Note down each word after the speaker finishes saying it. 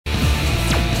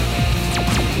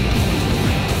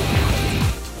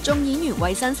眾演員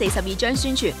為新42張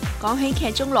宣傳，講起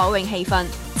劇中裸泳氣氛。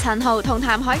陳豪同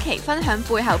譚凱琪分享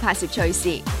背後拍攝趣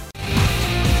事。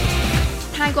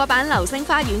泰國版《流星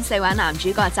花園》4位男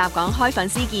主角襲港開粉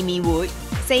絲見面會，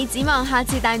展望下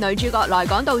次帶女主角來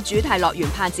港到主題樂園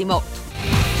拍節目。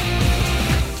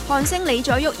韓星李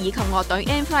宰旭以及樂隊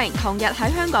M-Flying 同日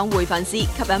喺香港會粉絲，吸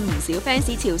引唔少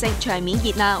fans 朝聖，場面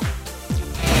熱鬧。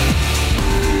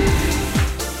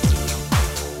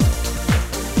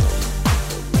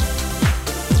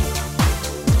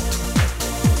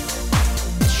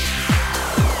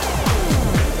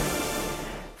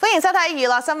歡迎收睇娛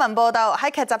樂新聞報道。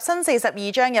喺劇集新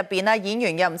42章入邊咧，演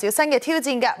員有唔少新嘅挑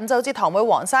戰嘅，咁就好似堂妹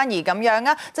黃珊怡咁樣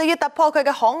啊，就要突破佢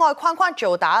嘅可愛框框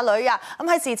做打女啊。咁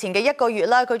喺事前嘅1個月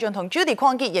啦，佢仲同 Judy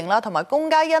鄺潔瑩啦同埋龔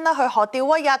嘉欣啦去學吊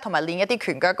威啊，同埋練一啲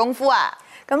拳腳功夫啊。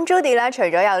咁 Judy 咧，除咗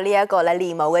有呢一個咧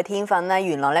練武嘅天分咧，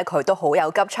原來咧佢都好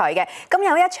有急才嘅。咁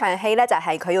有一場戲咧，就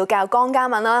係佢要教江嘉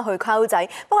敏啦去溝仔，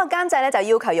不過監製咧就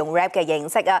要求用 rap 嘅形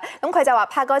式啊。咁佢就話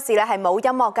拍嗰時咧係冇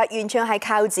音樂嘅，完全係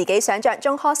靠自己想像，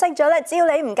仲學識咗咧，只要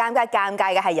你唔尷尬，尷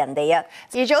尬嘅係人哋啊。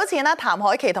而早前咧，譚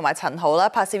凱琪同埋陳豪啦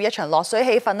拍攝一場落水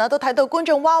戲份啦，都睇到觀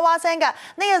眾哇哇聲㗎。呢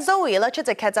日 Zoe 啦出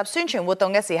席劇集宣傳活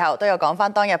動嘅時候，都有講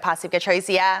翻當日拍攝嘅趣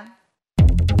事啊。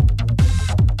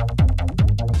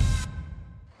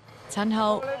陳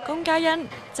豪、龔嘉欣、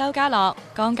周家樂、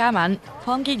江嘉敏、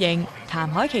鄺潔瑩、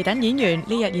譚凱琪等演員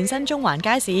呢日現身中環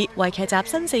街市，為劇集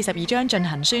新42章進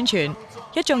行宣傳。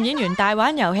一眾演員大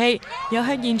玩遊戲，又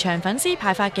向現場粉絲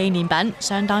派發紀念品，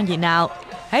相當熱鬧。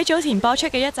喺早前播出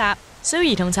嘅一集，蘇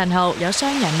兒同陳豪有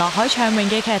雙人落海暢泳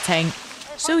嘅劇情，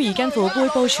蘇兒近乎背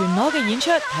部全裸嘅演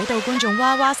出，睇到觀眾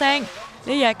哇哇聲。呢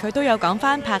日佢都有講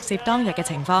翻拍攝當日嘅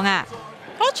情況啊。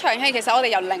嗰場戲其實我哋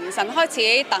由凌晨開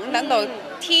始等到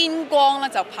天光咧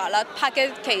就拍啦，拍嘅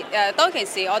當其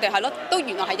時我哋係咯，都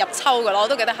原來係入秋㗎咯，我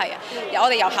都記得係啊。我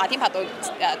哋由夏天拍到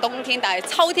冬天，但係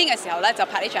秋天嘅時候咧就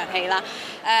拍呢場戲啦。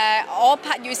我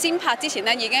預先拍之前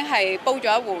咧已經係煲咗一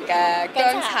壺嘅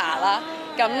薑茶啦。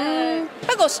咁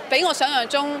不過比我想象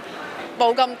中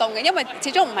冇咁凍嘅，因為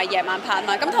始終唔係夜晚拍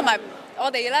嘛。咁同埋我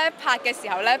哋咧拍嘅時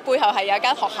候咧，背後係有一間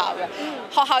學校嘅，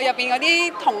學校入邊嗰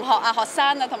啲同學啊、學生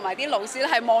啊，同埋啲老師咧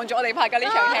係望住我哋拍嘅呢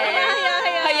場戲，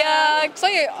係啊，所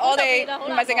以我哋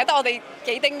唔係淨係得我哋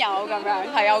幾丁友咁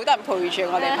樣，係有好多人陪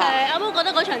住我哋拍。阿毛覺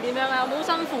得嗰場點樣啊？有冇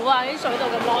辛苦啊？啲水度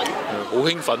咁耐？好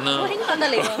興奮啦！好興奮啊！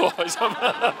你好開心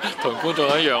啦，同觀眾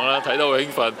一樣啦，睇得好興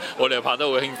奮，我哋又拍得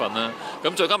好興奮啦。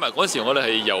咁再加埋嗰陣時，我哋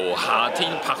係由夏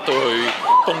天拍到去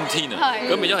冬天啊，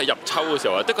咁變咗係入秋嘅時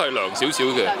候啊，的確係涼少少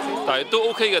嘅，但係都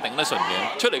OK 嘅，頂得順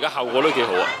嘅，出嚟嘅效果都幾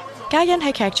好啊！嘉欣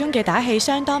喺劇中嘅打戲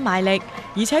相當賣力，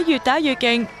而且越打越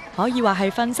勁，可以話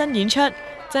係瞓身演出，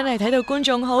真係睇到觀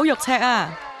眾好肉赤啊！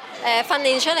訓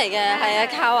練出嚟嘅係啊，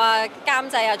靠監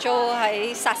製阿 Jo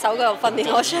喺殺手嗰度訓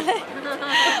練我出嚟，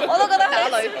我都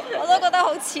覺得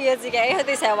好似啊自己，佢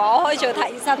哋成日話我可以做替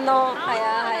身咯，係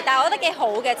啊係，但係我覺得幾好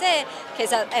嘅，即係其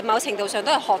實某程度上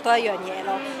都係學多一樣嘢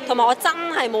咯，同埋我真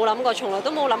係冇諗過，從來都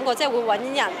冇諗過即係會揾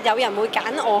人，有人會揀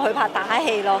我去拍打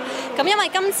戲咯。咁因為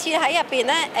今次喺入邊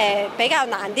咧比較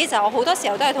難啲，就我好多時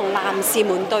候都係同男士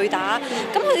們對打，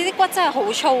咁佢哋啲骨真係好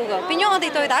粗㗎，變咗我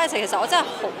哋對打嘅時候，其實我真係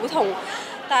好痛。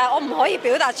但係我唔可以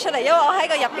表達出嚟，因為我喺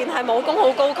個入邊係武功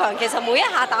好高強，其實每一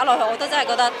下打落去我都真係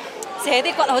覺得自己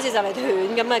啲骨好似就嚟斷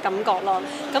咁嘅感覺咯。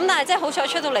咁但係即係好彩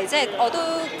出到嚟，即係我都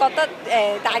覺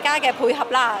得大家嘅配合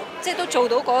啦，即係都做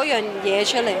到嗰樣嘢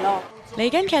出嚟咯。嚟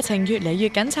緊劇情越嚟越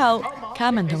緊湊，卡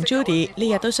文同 Judy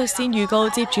呢日都率先預告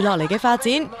接住落嚟嘅發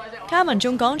展。卡文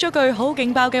仲講咗句好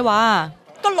勁爆嘅話。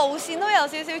個路線都有少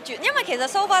少轉，因為其實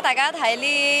so far 大家睇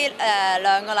呢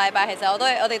2個禮拜，其實我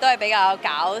哋都係比較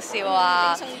搞笑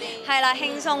啊，輕鬆啲，係啦，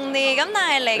輕鬆啲。咁但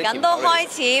係嚟緊都開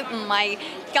始唔係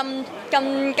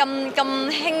咁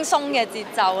輕鬆嘅節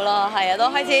奏咯，係啊，都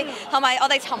開始同埋我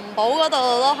哋尋寶嗰度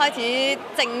都開始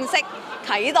正式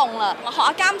啟動啦。學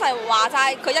阿監製話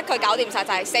齋，佢一句搞掂晒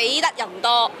就係死得人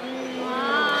多。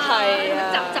係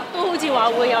啊，集都好似話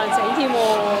會有人死添喎，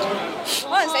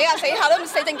可能死下都唔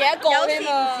死剩幾多個添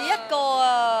啊！唔止一個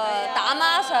啊，打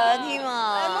孖上添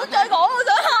啊！唔好再講，我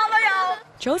想喊啦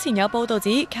又。早前有報道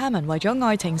指，卡文為咗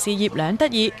愛情事業兩得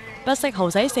意，不惜豪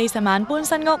使40萬搬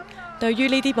新屋。對於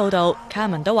呢啲報導，卡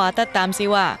文都話得啖笑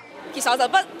啊。其實我就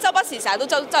周不時成日都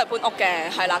周圍搬屋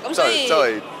嘅，係啦，咁所以。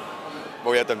冇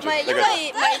嘢對唔住，唔係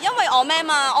因為我咩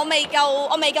嘛，我未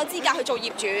夠資格去做業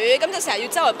主，咁就成日要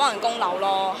周圍幫人供樓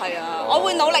咯，係啊，我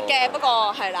會努力嘅，不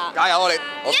過係啦。加油啊你！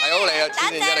我睇好你啊，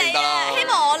千年一定得啦。希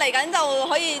望我嚟緊就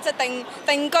可以即係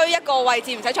定居一個位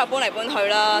置，唔使再搬嚟搬去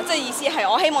啦。即係意思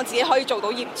係我希望自己可以做到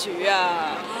業主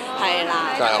啊。係啦。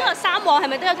咁呢個三旺係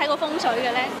咪都有睇過風水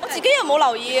嘅咧？我自己又冇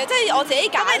留意嘅，即係我自己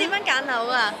揀。咁你點樣揀樓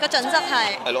啊？個準則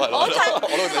係？係咯，我都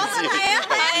想知。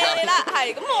係啦，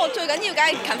係。咁我最緊要梗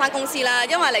係近翻公司啦，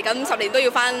因為嚟緊10年都要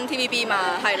翻 TVB 嘛，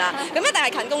係啦。咁一定係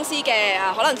近公司嘅，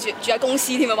可能住喺公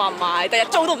司添啊，話唔埋，第日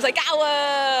租都唔使交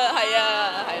啊，係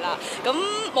啊，係啦。咁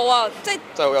冇啊，即係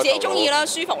自己中意啦，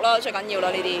舒服啦，最緊要啦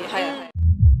呢啲，係啊。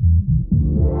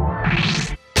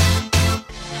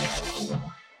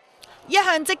一向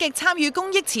積極參與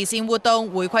公益慈善活動、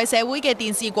回饋社會嘅電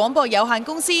視廣播有限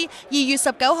公司，2月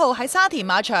19號喺沙田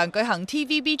馬場舉行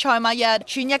TVB 賽馬日，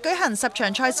全日舉行10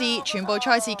場賽事，全部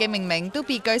賽事嘅命名都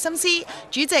別具心思。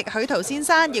主席許濤先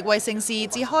生亦為盛事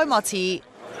致開幕詞。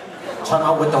賽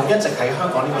馬活動一直喺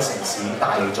香港呢個城市帶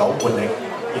嚟咗活力，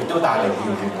亦都帶嚟源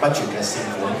源不絕嘅善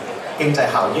款、經濟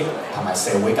效益同埋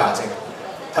社會價值。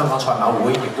香港賽馬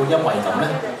會亦都因為咁咧，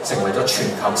成為咗全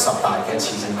球10大嘅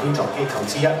慈善捐助機構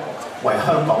之一。為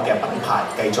香港嘅品牌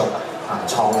繼續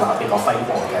創立呢個輝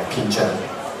煌嘅篇章。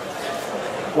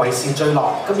為時最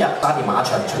樂，今日沙田馬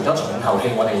場除咗重頭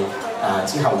戲我哋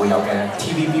之後會有嘅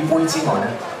TVB 杯之外咧，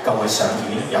更會上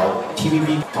演有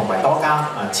TVB 同埋多家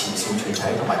慈善團體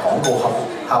同埋廣告客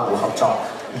戶合作，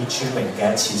以著名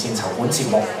嘅慈善籌款節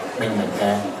目命名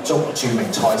嘅著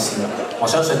名賽事。我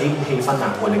相信呢啲氣氛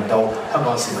會令到香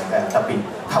港市民特別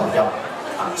投入。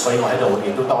所以我喺度亦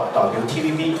都代表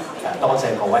TVB 多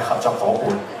謝各位合作伙伴、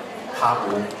客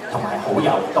戶同埋好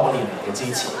友多年嚟嘅支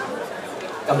持。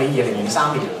今年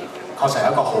2023年確實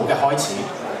係一個好嘅開始，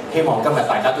希望今日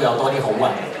大家都有多啲好運，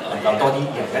能夠多啲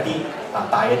贏一啲，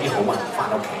帶一啲好運翻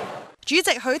屋企。主席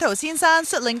許濤先生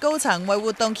率領高層為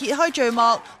活動揭開序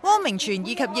幕，汪明荃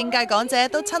以及應屆港姐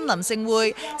都親臨盛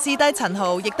會，師弟陳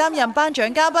豪亦擔任頒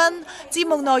獎嘉賓。節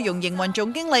目內容營運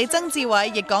總經理曾志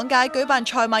偉亦講解舉辦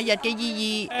賽馬日嘅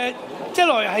意義。一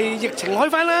來係疫情開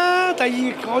翻啦，第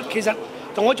二我其實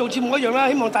同我做節目一樣啦，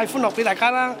希望帶歡樂俾大家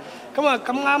啦。咁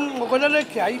啱，我覺得咧，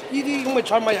其實喺呢啲咁嘅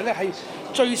賽馬日咧係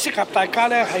最適合大家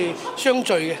咧係相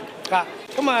聚嘅嚇。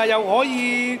咁又可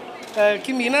以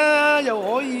見面啦，又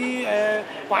可以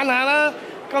玩下啦，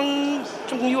更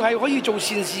重要係可以做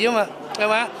善事啊嘛，係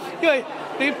咪啊？因為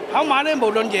你跑馬咧，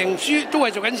無論贏輸都係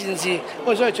做緊善事，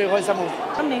我所以最開心嘅。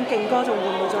今年勁歌仲會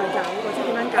唔會再搞，或者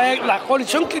點樣搞？嗱，我哋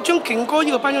想將勁歌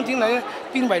呢個頒獎典禮咧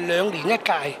變為2年一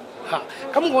屆嚇，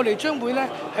咁我哋將會咧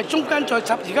係中間再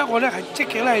插，而家我咧係積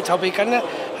極咧係籌備緊咧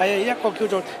係一個叫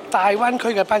做大灣區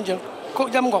嘅頒獎。音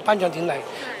樂頒獎典禮，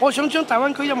我想將大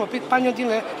灣區音樂頒獎典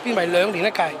禮變為2年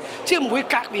一屆，即係每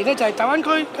隔年咧就係大灣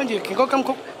區，跟住勁歌金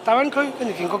曲，大灣區跟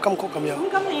住勁歌金曲咁樣。咁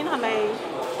今年係咪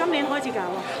今年開始搞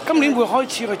啊？今年會開始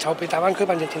去籌備大灣區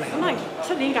頒獎典禮。咁係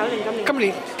出年搞定今年？今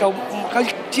年就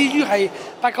至於係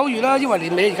8、9月啦，因為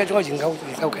年尾而家仲係研究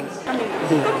緊。今年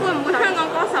咁會唔會香港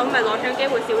歌手咪攞獎機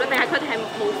會少咧？定係佢哋係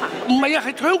冇份？唔係啊，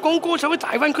係香港歌手喺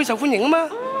大灣區受歡迎啊嘛。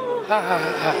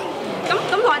咁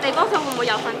內地歌手會唔會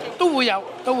有份？都會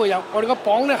有。我哋個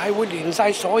榜咧係會連晒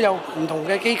所有唔同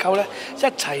嘅機構咧一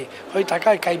齊去，大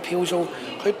家去計票數，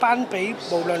去頒俾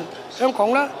無論香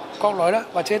港啦、國內啦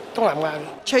或者東南亞。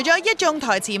除咗一眾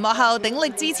台前幕後鼎力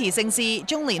支持盛事，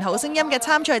中年好聲音嘅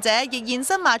參賽者亦現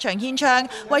身馬場獻唱，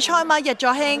為賽馬日助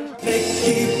興。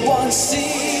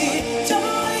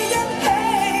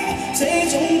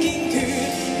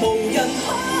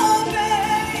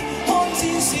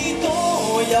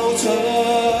有長，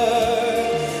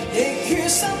亦決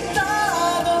心打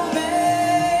到尾，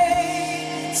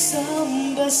心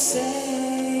不死。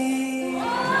你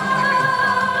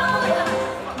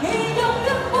永遠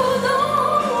不懂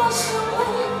我想問，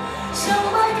想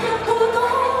愛看不懂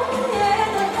夜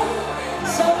的黑，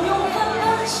想永恆燃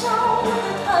燒我的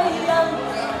太陽，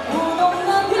不懂那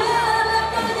月亮的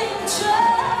定存。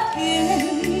甜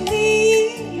蜜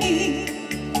蜜，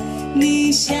你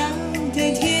笑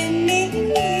得甜蜜。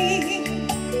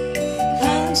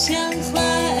像花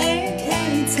兒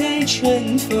開在春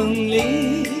風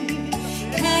裡，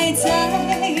開在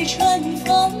春風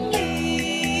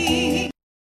裡。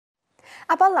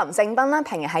阿波林盛斌啦，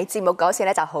平日喺節目嗰時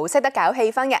咧就好識得搞氣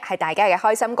氛嘅，係大家嘅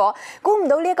開心果。估唔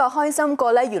到呢一個開心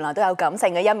果咧，原來都有感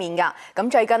性嘅一面㗎。咁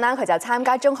最近啦，佢就參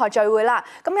加中學聚會啦。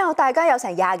咁大家有成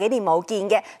20幾年冇見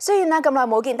嘅，雖然啦咁耐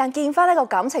冇見，但見翻呢個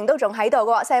感情都仲喺度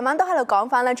嘅喎，成晚都喺度講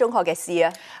翻咧中學嘅事啊。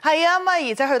係啊，而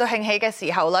且去到興起嘅時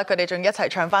候咧，佢哋仲一齊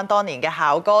唱翻當年嘅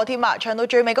校歌添啊！唱到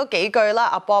最尾嗰幾句啦，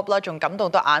阿 Bob 啦仲感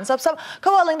動到眼濕濕。佢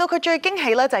話令到佢最驚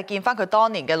喜咧就係見翻佢當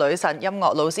年嘅女神音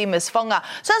樂老師 Miss 風啊！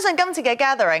相信今次嘅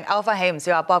gathering 勾翻起唔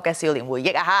少阿 Bob 嘅少年回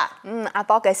憶啊嚇！阿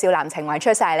Bob 嘅少男情懷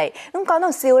出晒嚟。咁講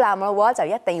到少男咯，就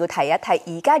一定要提一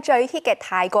提而家最 hit 嘅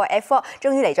泰國 F4，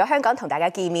終於嚟咗香港同大家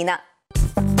見面啦！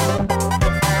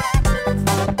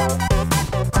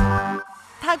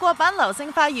泰國版《流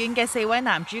星花園》嘅4位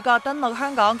男主角登陸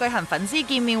香港舉行粉絲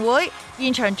見面會，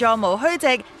現場座無虛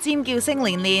席，尖叫聲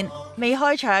連連。未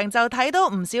開場就睇到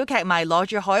唔少劇迷攞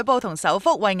住海報同手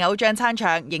幅為偶像撐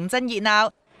場，認真熱鬧。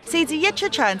4字一出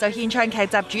場就獻唱劇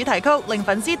集主題曲，令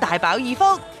粉絲大飽耳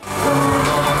福。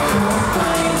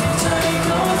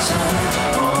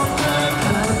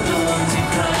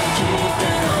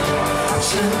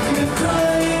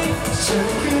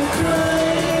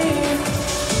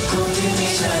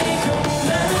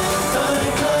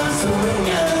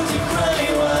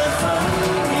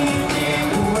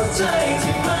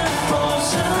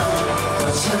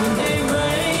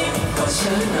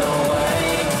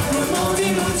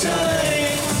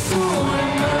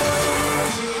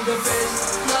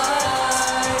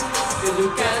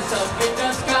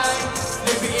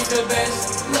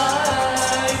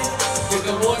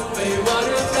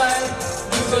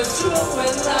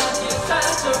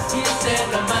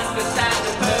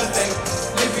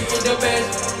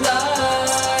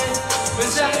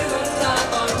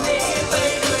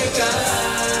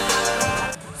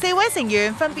4位成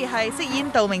員分別係飾演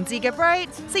道明寺嘅 Bright、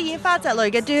飾演花澤類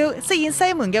嘅 Do、飾演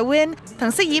西門嘅 Win 同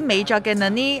飾演美作嘅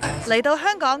Nani。嚟到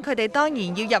香港，佢哋當然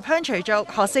要入鄉隨俗，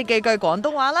學識幾句廣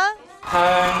東話啦。香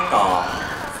港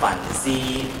粉絲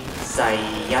世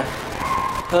一，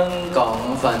香港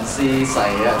粉絲世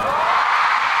一。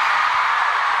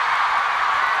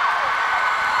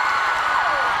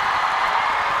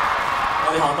我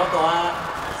哋學多個啊，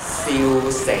笑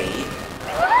死！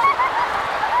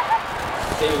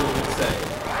笑死！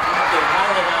勁啱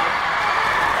你㗎，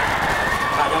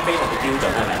發音非常之標準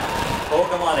係咪？好，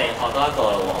咁我哋學多一個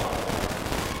咯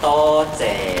喎，多謝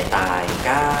大家，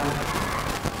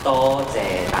多謝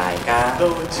大家，多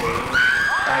謝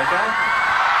大家。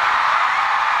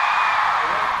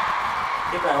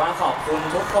ที่แปลว่าขอบคุณ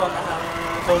ทุกคนนะครับ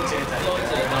多謝大家。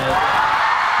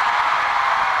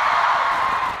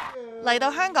嚟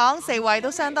到香港，4位都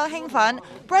相當興奮。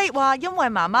Bright 話因為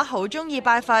媽媽好中意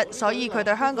拜佛，所以佢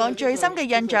對香港最深嘅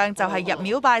印象就係入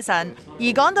廟拜神。而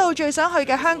講到最想去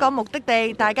嘅香港目的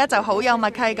地，大家就好有默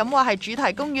契咁話係主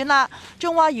題公園啦。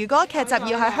仲話如果劇集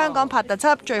要喺香港拍特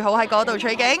輯，最好喺嗰度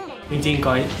取景。จริงๆ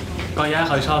ก็ย่าเ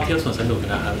ขาชอบเที่ยวสวนสนุก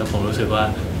นะครับแต่ผมรู้สึกว่า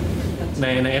ใ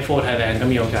น F4 Thailand ก็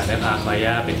มีโอกาสได้พาคอ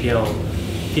ย่าไปเที่ยว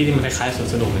ที่มันคล้ายๆสวน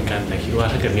สนุกเหมือนกันแต่คิดว่า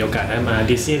ถ้าเกิดมีโอกาสได้มา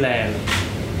ดิสนีย์แลนด์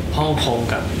ฮ่องกง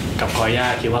กับคอย่า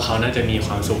คิดว่าเขาน่าจะมีค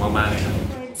วามสุขมากๆเลยครับ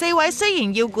4位雖然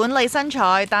要管理身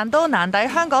材，但都難抵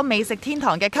香港美食天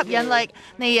堂嘅吸引力。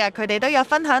呢日佢哋都有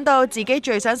分享到自己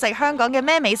最想食香港嘅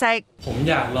咩美食。ผม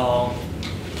อยากลอง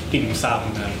ติ่มซ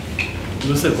ำครับ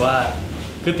รู้สึกว่า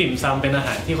คือติ่มซำเป็นอาห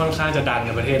ารที่ค่อนข้างจะดังใน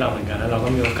ประเทศเราเหมือนกันแล้วเราก็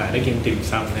มีโอกาสได้กินติ่ม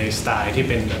ซำในสไตล์ที่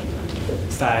เป็นแบบ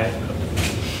สไต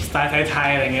ล์ไทย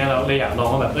ๆอะไรเงี้ยเราเลยอยากลอง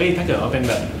ว่าแบบถ้าเกิดว่าเป็น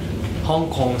แบบฮ่อง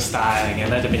กงสไตล์อะไรเงี้ย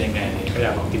น่าจะเป็นยังไงก็อย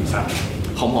ากลองติ่มซำ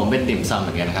ของผมเป็นติ่มซำเห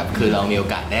มือนกันนะครับคือเรามีโอ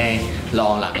กาสได้ลอ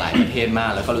งหลากหลายประเทศมา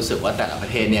กแล้วก็รู้สึกว่าแต่ละประ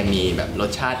เทศเนี่ยมีแบบรส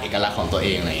ชาติเอกลักษณ์ของตัวเอ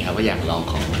งอะไรอย่างเงี้ยครับว่าอยากลอง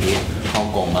ของที่ฮ่อง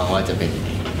กงบ้างว่าจะเป็นยังไง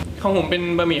ของผมเป็น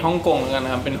บะหมี่ฮ่องกงกันน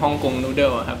ะครับเป็นฮ่องกงนูเดิ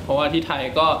ลครับเพราะว่าที่ไทย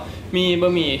ก็มีบ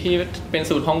ะหมี่ที่เป็น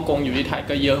สูตรฮ่องกงอยู่ที่ไทย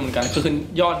ก็เยอะเหมือนกันคือ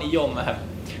ยอดนิยมครับ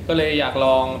ก็เลยอยากล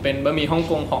องเป็นบะหมี่ฮ่อง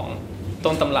กงของ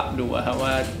ต้นตำรับดูครับว่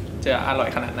าจะอร่อย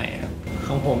ขนาดไหนครับข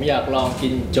องผมอยากลองกิ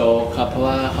นโจ๊กครับเพราะ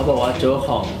ว่าเขาบอกว่าโจ๊ก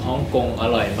ของฮ่องกงอ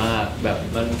ร่อยมากแบบ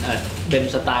มันเป็น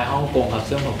สไตล์ฮ่องกงครับ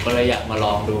ซึ่งผมก็เลยอยากมาล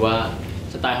องดูว่า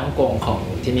สไตล์ฮ่องกงของ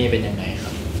ที่นี่เป็นยังไงค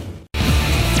รับ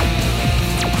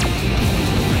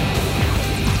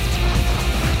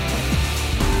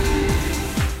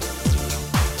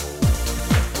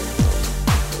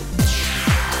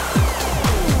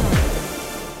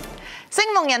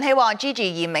人氣王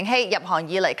Gigi 嚴明熙入行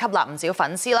以嚟吸納唔少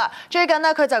粉絲啦，最近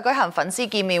佢就舉行粉絲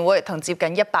見面會，同接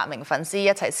近100名粉絲一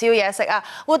齊燒嘢食啊！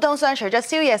活動上除咗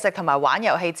燒嘢食同埋玩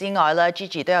遊戲之外啦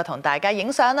 ，Gigi 都有同大家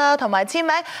影相啦，同埋簽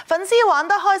名，粉絲玩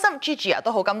得開心 ，Gigi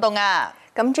都好感動啊！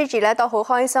咁 Gigi 咧都好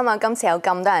開心啊！今次有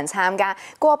咁多人參加，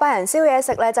過百人燒嘢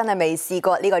食咧，真係未試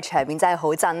過，呢個場面真係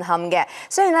好震撼嘅。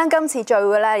雖然咧今次聚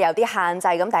會咧有啲限制，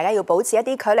咁大家要保持一啲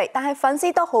距離，但係粉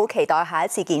絲都好期待下一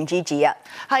次見 Gigi 啊！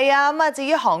係啊，咁至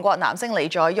於韓國男星李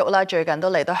在旭啦，最近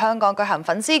都嚟到香港舉行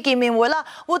粉絲見面會啦，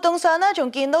活動上咧仲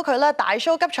見到佢咧大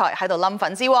show 急才喺度冧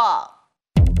粉絲喎。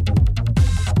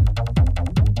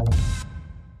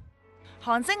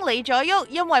韓星李在旭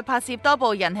因為拍攝多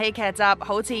部人氣劇集，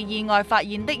好似《意外發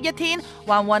現的一天》、《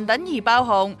還魂》等而爆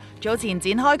紅。早前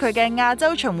展開佢嘅亞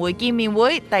洲巡迴見面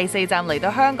會，第4站嚟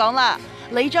到香港啦。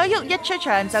李在旭一出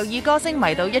場就以歌聲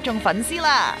迷倒一眾粉絲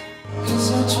啦。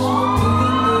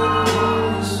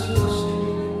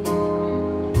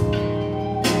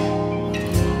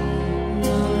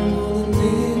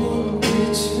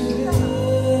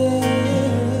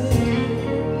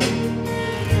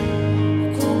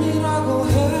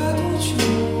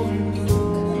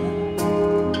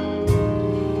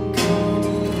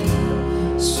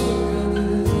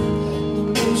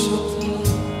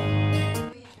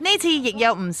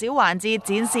有唔少環節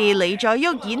展示李在旭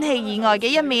演戲以外嘅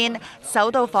一面。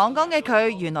首度訪港嘅佢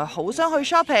原來好想去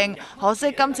shopping， 可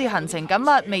惜今次行程緊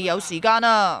密，未有時間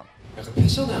啊。 약간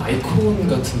패션의 아이콘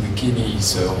같은 느낌이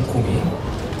있어요, 홍콩이.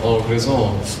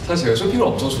 그래서 사실 제가 쇼핑을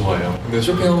엄청 좋아해요. 근데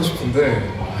쇼핑하고 싶은데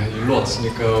일로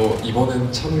왔으니까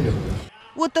이번엔 참으려고요.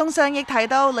 活動上亦提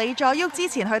到李在旭之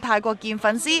前去泰國見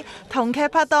粉絲，同劇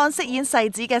拍檔飾演世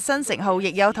子嘅新城浩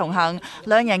亦有同行，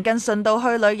兩人更順道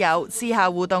去旅遊，私下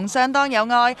互動相當有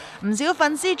愛。唔少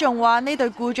粉絲仲話呢對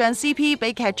故障 CP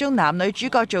比劇中男女主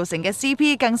角造成嘅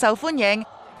CP 更受歡迎。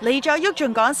李在旭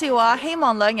仲講笑話，希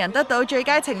望兩人得到最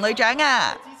佳情侶獎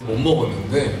啊！ 못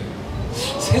먹었는데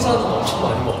세 잔은 엄청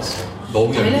많이 먹었어요.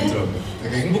 너무 잘 먹더라고요.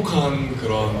 되게 행복한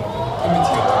그런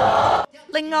팬미팅 같은 거.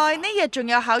 另外呢日仲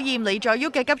有考驗李在旭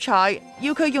嘅急才，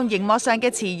要佢用熒幕上嘅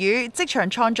詞語即場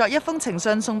創作一封情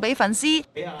信送俾粉絲。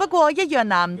不過一樣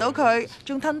難唔到佢，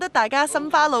仲氹得大家心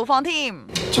花怒放添。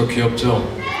 저 귀엽죠?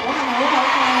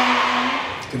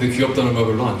 근데 귀엽다는 말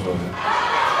별로 안 좋아해요.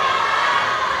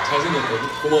 잘생겼다고?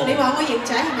 고마워. 你話我型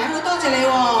仔係咪？好多謝你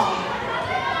喎。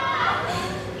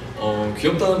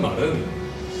 귀엽다는 말은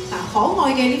可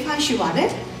愛嘅呢番説話呢？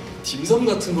 딤섬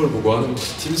같은 걸 보고 하는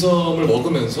거지. 딤섬을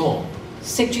먹으면서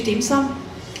食住點心，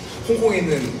 홍콩에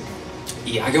있는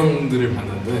이 야경들을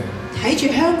봤는데 睇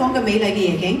住香港嘅美麗嘅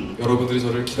夜景。 여러분들이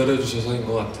저를 기다려 주셔서인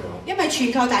것 같아요. 因為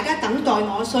全球大家等待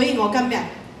我，所以我今日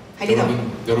喺呢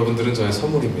度。 여러분들은 저의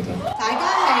선물입니다. 大家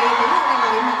係俾我嘅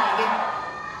禮物嚟嘅。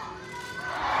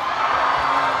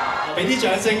 俾啲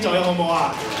掌聲咗好唔好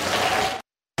啊？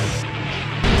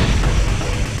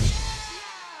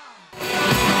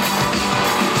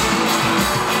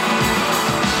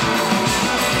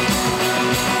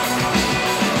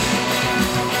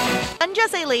 等咗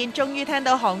4年，終於聽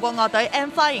到韓國樂隊 M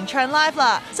Flying 唱 live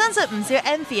啦！相信唔少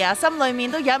Envy 心裏面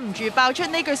都忍唔住爆出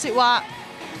呢句説話。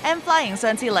M Flying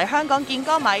上次嚟香港見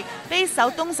歌迷，bass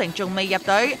手東城仲未入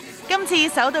隊，今次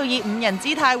首度以5人姿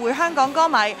態會香港歌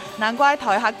迷，難怪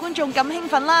台下觀眾咁興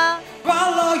奮啦！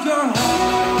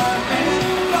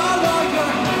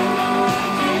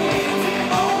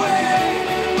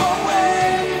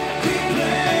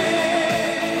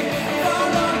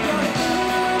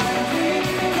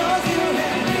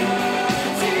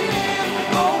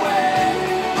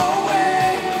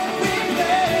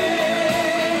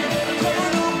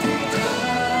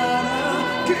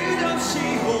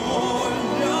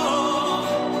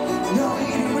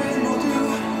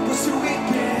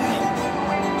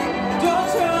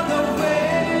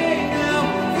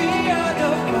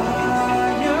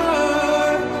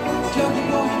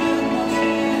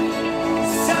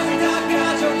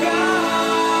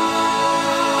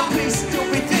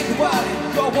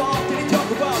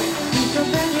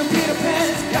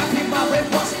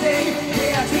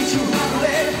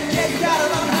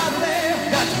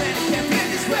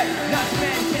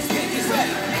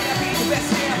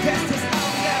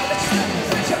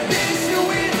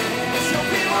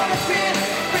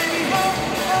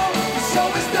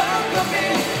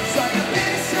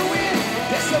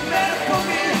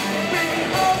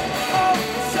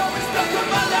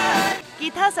 吉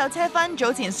他手車芬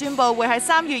早前宣布會喺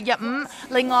3月入伍，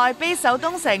另外貝手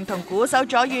東城同鼓手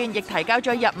左願亦提交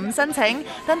咗入伍申請，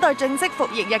等待正式服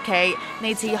役日期。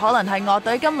呢次可能係樂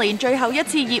隊今年最後一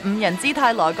次以5人姿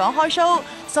態來港開 show，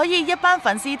 所以一班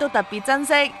粉絲都特別珍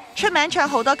惜。出名唱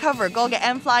好多 cover 歌嘅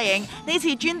M Flying 呢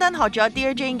次專登學咗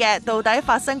Dear Jane 嘅到底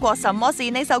發生過什麼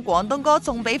事呢首廣東歌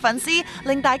送俾粉絲，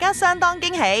令大家相當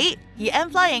驚喜。而 M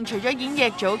Flying 除咗演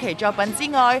繹早期作品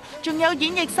之外，仲有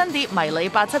演繹新碟迷你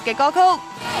8輯嘅歌曲。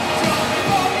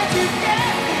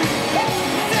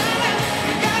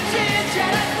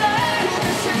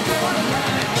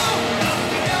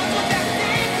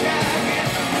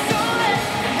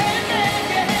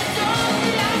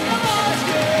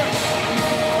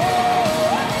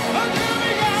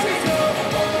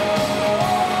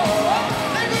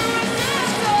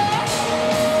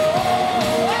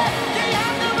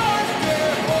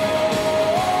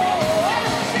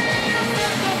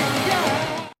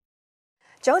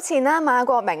早前啦，馬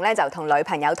國明咧就同女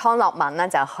朋友湯樂文啦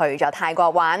就去咗泰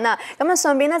國玩啦，咁啊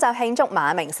順便咧就慶祝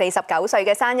馬明49歲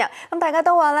嘅生日。咁大家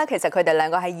都話咧，其實佢哋兩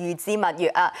個係預知蜜月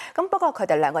啊。咁不過佢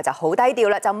哋兩個就好低調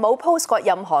啦，就冇 post 過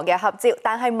任何嘅合照，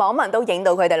但係網民都影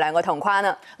到佢哋兩個同框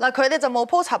啊。嗱，佢哋就冇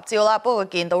post 合照啦，不過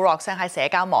見到 Roxanne 喺社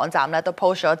交網站咧都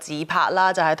post 咗自拍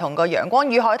啦，就係同個陽光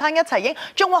與海灘一齊影，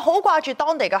仲話好掛住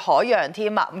當地嘅海洋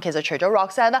添啊。咁其實除咗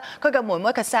Roxanne 啦，佢嘅妹妹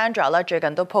Cassandra 啦最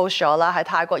近都 post 咗啦喺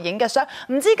泰國影嘅相，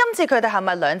唔知今次佢哋係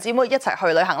咪兩姊妹一齊去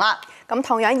旅行啦？咁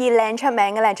同樣以靚出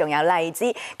名嘅咧，仲有荔枝。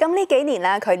咁呢幾年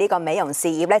咧，佢呢個美容事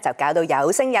業咧就搞到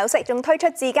有聲有色，仲推出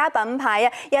自家品牌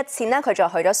啊！日前咧，佢就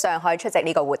去咗上海出席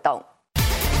呢個活動。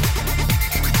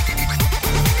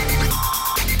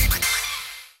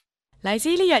荔枝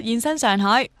呢日現身上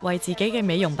海，為自己嘅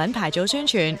美容品牌做宣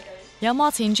傳。由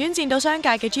幕前轉戰到商界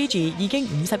嘅 Gigi 已經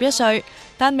51歲，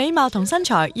但美貌同身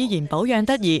材依然保養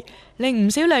得宜，令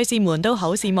唔少女士們都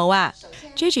好羨慕啊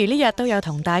！Gigi 呢日都有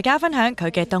同大家分享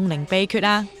佢嘅凍齡秘訣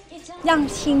啊，讓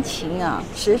心情啊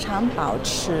時常保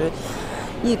持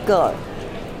一個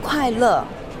快樂，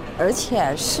而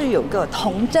且是有個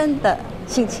童真的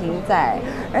心情在，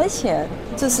而且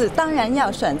就是當然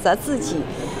要選擇自己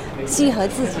適合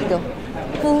自己的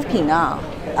膚品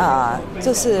啊，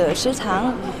就是時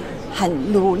常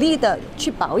很努力的去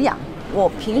保養。我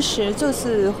平時就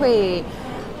是會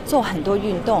做很多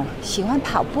運動，喜歡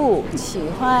跑步，喜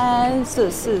歡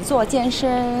就是做健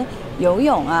身、游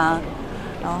泳啊，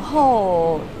然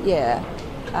後也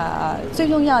最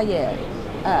重要也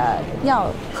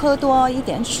要喝多一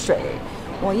點水。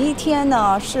我一天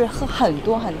呢是喝很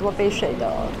多杯水的，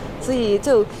所以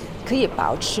就可以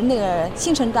保持那個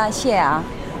新陳代謝啊，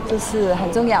就是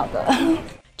很重要的。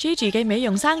Gigi 嘅美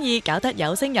容生意搞得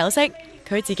有聲有色，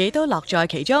佢自己都樂在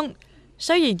其中。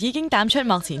雖然已經淡出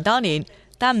幕前多年，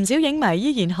但唔少影迷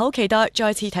依然好期待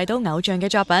再次睇到偶像嘅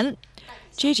作品。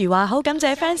Gigi 話好感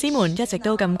謝 fans 們一直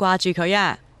都咁掛住佢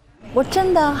啊！我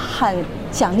真的很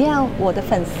想念我的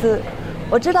粉絲，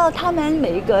我知道他們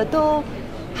每一個都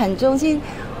很忠心，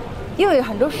因為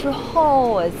很多時候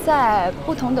我在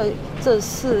不同的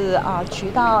渠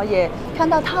道也看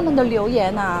到他們的留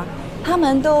言啊，他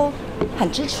們都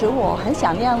很支持我，很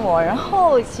想念我，然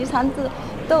後時常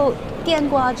都惦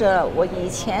掛着我以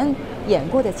前演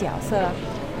過的角色。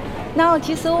那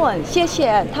其實我很謝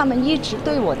謝他們一直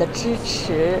對我的支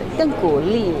持跟鼓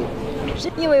勵，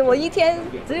因為我一天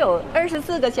只有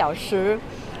24個小時，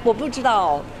我不知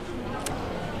道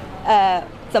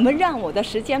怎麼讓我的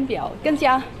時間表更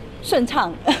加順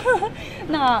暢。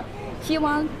那希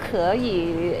望可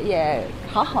以也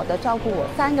好好的照顧我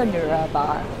3個女兒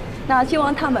吧。那希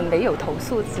望他們沒有投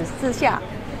訴之下，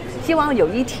希望有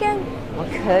一天我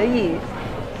可以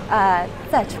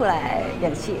再出來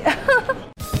演戲。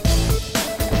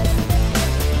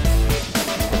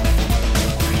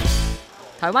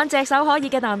台灣炙手可熱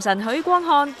嘅男神許光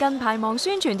漢近排忙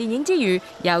宣傳電影之餘，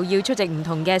又要出席唔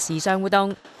同嘅時尚活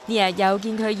動。呢日又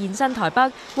見佢現身台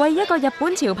北，為一個日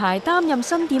本潮牌擔任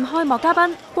新店開幕嘉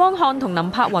賓。光漢同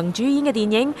林柏宏主演嘅電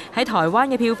影喺台灣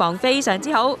嘅票房非常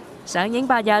之好，上映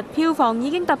8日，票房已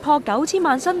經突破9000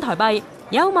萬新台幣，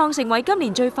有望成為今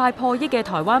年最快破億嘅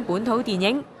台灣本土電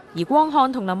影。而光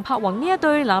漢同林柏宏呢一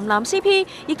對男 CP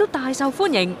亦都大受歡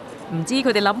迎，唔知佢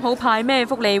哋諗好派咩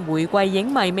福利回饋影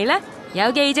迷未呢？有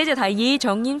記者就提議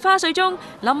重現花絮中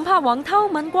林柏宏偷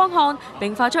吻光漢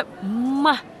並發出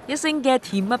一聲嘅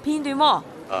甜蜜片段喎。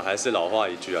還是老話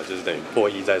一句啊，就是等於破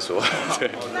億再說。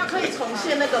那可以重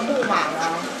現那個木馬嗎？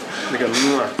那個木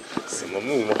馬？什麼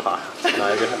木馬？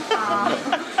哪一個？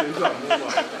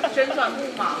旋轉木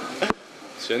馬。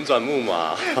旋轉木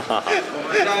馬。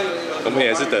我們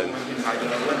也是等。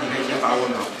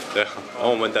對，然後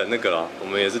我們等那個啦，我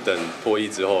們也是等破億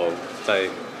之後再，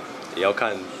也要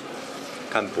看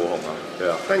博紅啊，對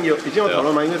啊。但已經有討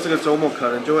論嗎？因為這個週末可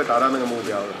能就會達到那個目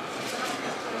標了。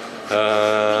你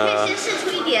可以先釋出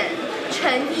一點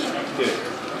誠意。對。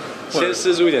先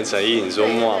釋出一點誠意，你說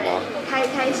木馬嗎？開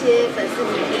一些粉絲福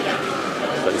利啊。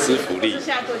粉絲福利。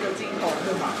下個就進口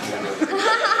木馬。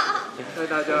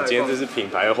今天這是品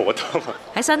牌嘅活動。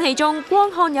喺新戲中，光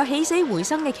漢有起死回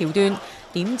生嘅橋段，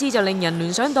點知就令人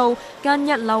聯想到近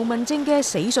日劉文正嘅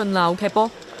死訊鬧劇噃。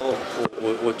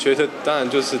我覺得當然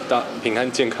就是平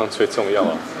安健康最重要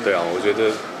啊，對啊，我覺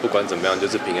得不管怎麼樣，就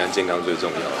是平安健康最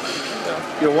重要啊，對啊。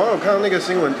有網友看到那個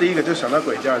新聞，第一個就想到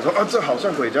鬼家人，說啊，這好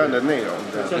像鬼家人的內容，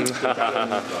對，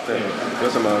有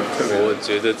什麼特別？我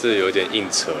覺得這有點硬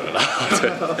扯了啦，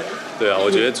對啊，我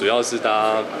覺得主要是大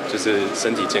家就是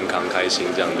身體健康開心，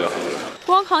這樣就好了。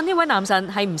光漢呢位男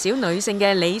神係唔少女性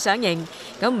嘅理想型，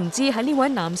咁唔知喺呢位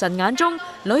男神眼中，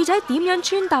女仔點樣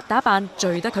穿搭打扮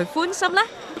最得佢歡心呢？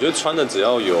我覺得穿的只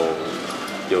要有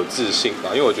自信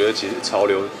吧，因為我覺得其實潮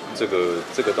流這個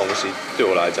東西對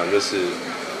我來講，就是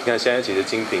你看現在其實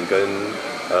精品跟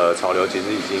潮流其實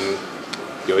已經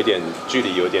有一點距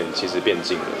離，有點其實變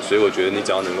近了，所以我覺得你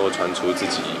只要能夠穿出自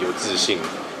己有自信、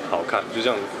好看，就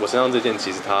像我身上這件，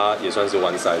其實它也算是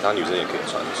one size，它女生也可以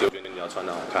穿，所以我覺得你要穿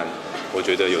得好看，我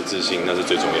覺得有自信那是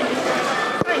最重要的。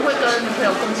那你會跟女朋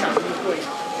友共享衣櫃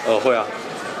嗎？會啊，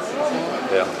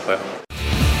對啊，會啊。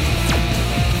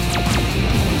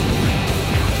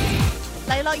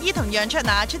黎諾懿同楊卓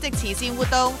娜出席慈善活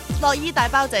動，諾懿大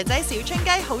爆仔仔小春雞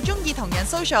好中意同人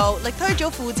social， 力推組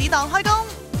父子檔開工。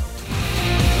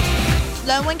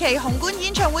梁詠琪紅館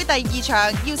演唱會第2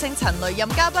場邀請陳雷任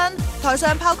嘉賓，台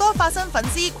上炮哥化身粉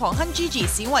絲狂哼 Gigi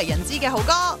鮮為人知嘅好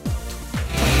歌。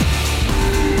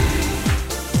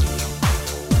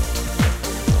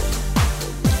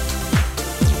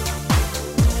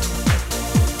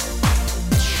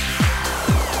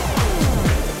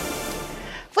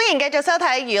歡迎繼續收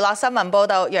睇娛樂新聞報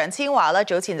道。楊千嬅咧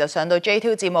早前就上到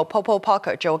J2 節目 Popo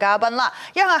Poker 做嘉賓啦，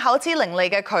一向口齒伶俐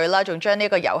嘅佢啦，仲將呢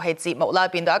個遊戲節目啦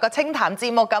變到一個清談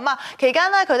節目咁啊。期間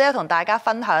咧佢都有同大家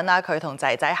分享啦佢同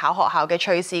仔仔考學校嘅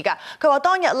趣事㗎。佢話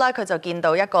當日咧佢就見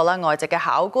到一個咧外籍嘅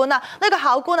考官啦，呢個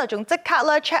考官啊仲即刻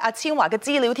咧 check 阿千嬅嘅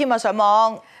資料添啊上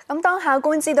網。咁當考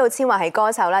官知道千嬅係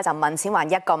歌手咧，就問千嬅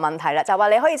一個問題啦，就話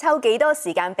你可以抽幾多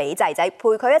時間俾仔仔陪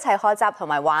佢一齊學習同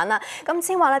埋玩啦。咁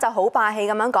千嬅咧就好霸氣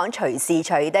咁樣講隨時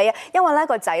隨地啊，因為咧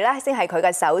個仔咧先係佢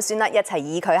嘅首選啦，一齊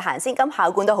以佢行先。咁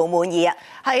考官都好滿意啊。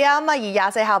係啊，咁啊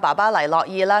而24孝爸爸黎諾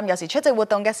懿啦，有時出席活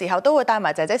動嘅時候都會帶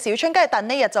埋仔仔小春雞，但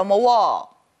呢日就冇喎。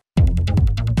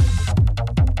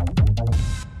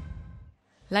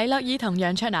黎諾懿同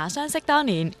楊卓娜相識多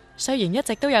年，雖然一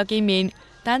直都有見面，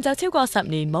但就超過10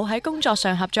年冇喺工作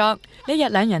上合作。呢日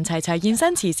兩人齊齊現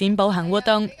身慈善步行活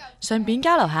動，順便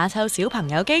交流下湊小朋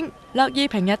友經。諾懿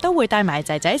平日都會帶埋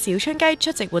仔仔小春雞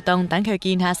出席活動，等佢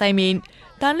見下世面。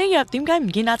但呢日點解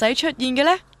唔見阿仔出現嘅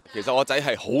呢？其實我仔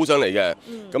係好想嚟嘅，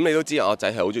咁你都知我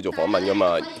仔係好中意做訪問噶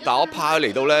嘛。但我怕佢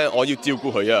嚟到呢，我要照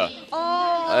顧佢啊。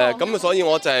咁所以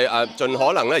我就係盡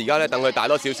可能咧，而家咧等佢大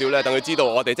多少少咧，等佢知道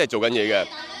我哋真係做緊嘢嘅。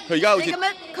佢而家好似咁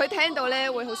樣，佢聽到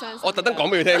咧會好傷心。我特登講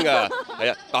俾佢聽㗎，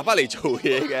係啊，爸爸嚟做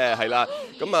嘢嘅，係啦。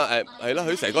咁啊係啦，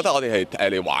佢成日覺得我哋係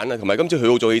嚟玩啊，同埋今朝佢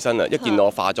好早起身啊，一見到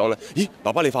我化妝咧，咦，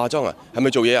爸爸你化妝啊？係咪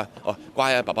做嘢啊？哦，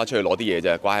乖啊，爸爸出去攞啲嘢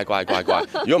啫，乖。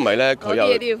如果唔係咧，佢又攞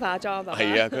啲嘢都要化妝。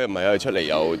係啊，佢又唔係出嚟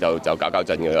又就搞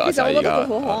震㗎。其實我覺得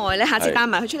佢好可愛咧，下次帶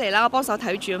埋佢出嚟啦，我幫手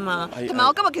睇住啊嘛。同埋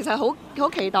我今日其實好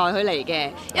期待佢嚟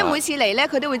嘅，因為每次嚟咧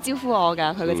佢都會招呼我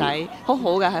㗎，佢個仔好好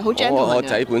㗎，係好 gentle。我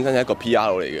仔本身係一個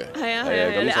PR 嚟嘅。係啊，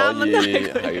咁所以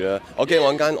係啦，我驚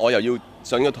我陣間我又要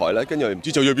上咗台咧，跟住唔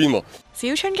知走咗邊喎。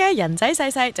小春雞人仔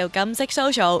細細就咁識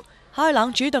social， 開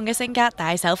朗主動嘅性格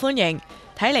大受歡迎，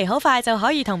睇嚟好快就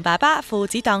可以同爸爸父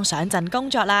子檔上陣工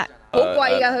作啦。好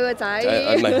貴㗎佢個仔，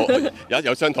唔係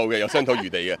有商討嘅，有商討餘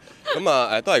地嘅。咁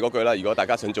啊都係嗰句啦。如果大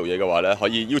家想做嘢嘅話咧，可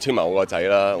以邀請埋我個仔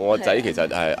啦。我個仔其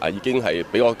實已經係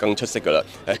比我更出色㗎啦。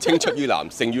青出於藍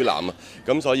勝於藍啊。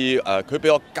咁所以佢比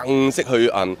我更識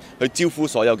去招呼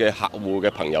所有嘅客戶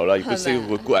嘅朋友啦，亦都識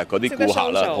嗰啲顧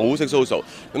客啦，好識 social。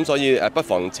咁所以不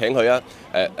妨請佢啊。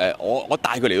我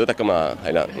帶佢嚟都得㗎嘛，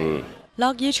係啦，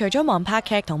諾懿除咗忙拍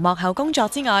劇同幕後工作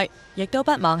之外，亦都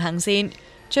不忘行善。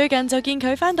最近就見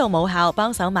佢返到母校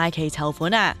幫手賣旗籌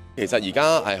款啊！其實而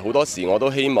家好多時我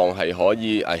都希望係可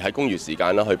以喺公餘時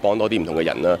間啦，去幫多啲唔同嘅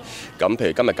人啦。咁譬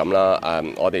如今日咁啦，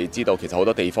我哋知道其實好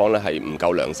多地方咧係唔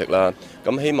夠糧食啦。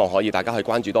咁希望可以大家去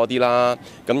關注多啲啦。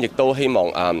咁亦都希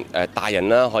望大人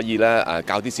啦可以咧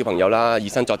教啲小朋友啦，以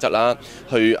身作則啦，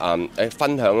去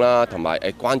分享啦，同埋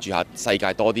關注下世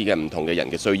界多啲嘅唔同嘅人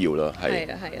嘅需要啦。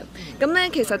係啊。咁咧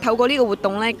其實透過呢個活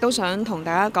動咧，亦都想同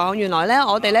大家講，原來咧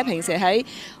我哋咧平時喺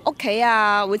屋企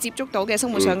啊會接觸到嘅生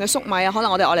活上嘅粟米啊，可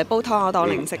能我哋嚟煲湯啊當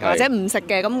零食或者唔食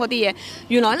嘅咁嗰啲嘢，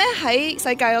原來咧喺世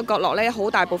界嘅角落咧，好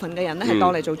大部分嘅人咧係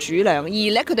當嚟做主糧，而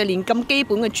咧佢哋連咁基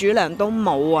本嘅主糧都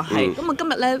冇啊，係咁啊！今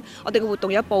日咧我哋嘅活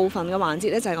動有一部分嘅環節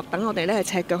咧就係等我哋咧係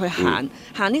赤腳去行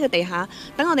呢個地下，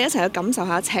等我哋一齊去感受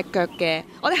下赤腳嘅。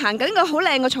我哋行緊個好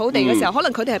靚嘅草地嘅時候，可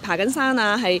能佢哋係爬緊山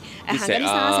啊，係行緊啲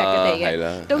沙石嘅地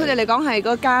嘅，對佢哋嚟講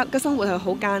係個生活係好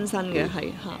艱辛嘅，係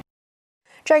嚇。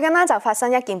最近呢就發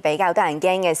生一件比較得人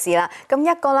驚嘅事啦。咁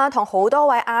一個啦，同好多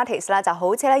位 artist 啦，就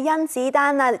好似咧甄子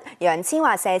丹啊、楊千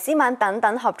嬅、佘詩曼等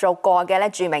等合作過嘅咧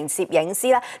著名攝影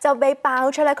師啦，就被爆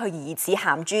出咧佢疑似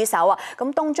鹹豬手啊。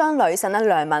咁東張女神咧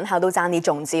梁敏孝都爭啲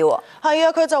中招喎。係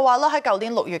啊，佢就話啦喺舊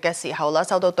年6月嘅時候啦，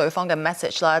收到對方嘅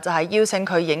message 啦，就係邀請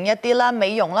佢影一啲啦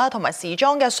美容啦同埋時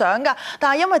裝嘅相㗎。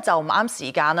但係因為就唔啱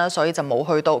時間啦，所以就冇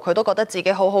去到。佢都覺得自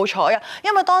己好好彩啊，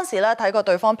因為當時咧睇過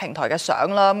對方平台嘅相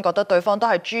啦，咁覺得對方都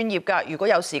係專業㗎，如果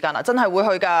有時間啊，真係會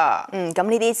去㗎。咁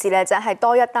呢啲事咧真係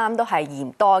多一擔都係嫌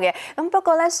多嘅。咁不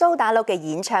過咧，蘇打綠嘅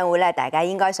演唱會咧，大家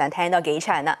應該想聽多幾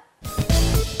場啦。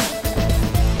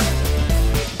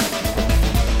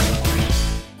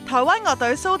台灣樂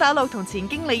隊蘇打綠同前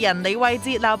經理人李慧哲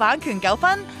鬧版權糾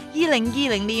紛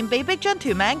，2020年被逼將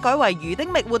團名改為魚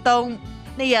丁糸活動。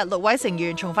呢日6位成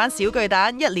員重返小巨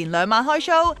蛋，一連2晚開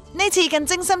show。呢次更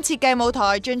精心設計舞台，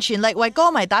盡全力為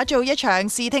歌迷打造一場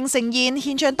視聽盛宴，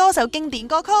獻唱多首經典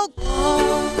歌曲。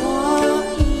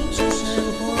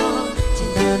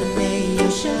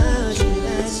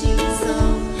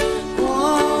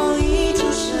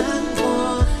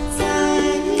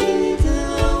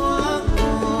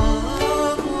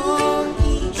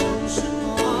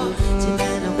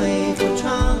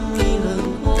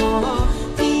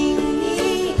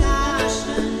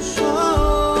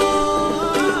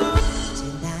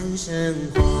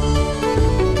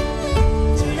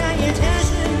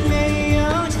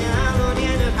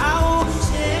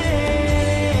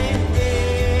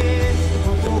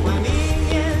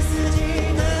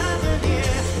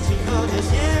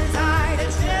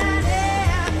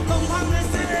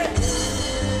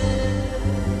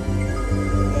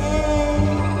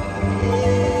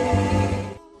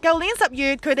舊年10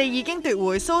月，佢哋已經奪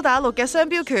回蘇打綠嘅商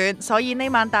標權，所以呢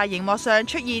晚大熒幕上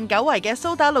出現久違嘅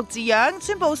蘇打綠字樣，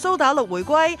宣布蘇打綠回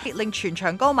歸，令全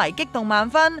場歌迷激動萬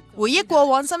分。回憶過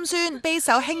往心酸，悲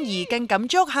手輕兒更感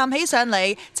觸喊起上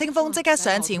嚟。清風即刻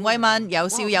上前慰問，有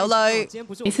笑有淚。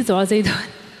每次走到這一段，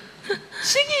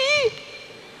心怡，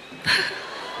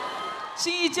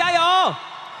心怡加油！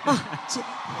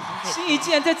心怡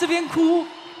竟然在這邊哭，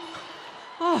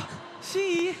啊！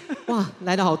心怡，哇，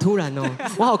來得好突然哦，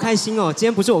我好開心哦，今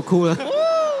天不是我哭了，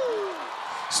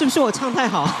是不是我唱太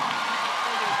好？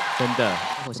真的，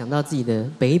我想到自己的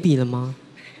baby 了嗎？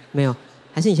沒有，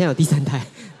還是你現在有第3胎？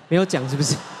沒有講是不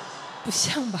是？不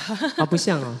像吧？啊，不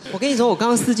像哦。我跟你說，我剛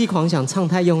剛4季狂想唱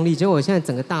太用力，結果我現在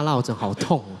整個大落枕好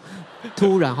痛哦，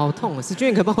突然好痛哦。史娟，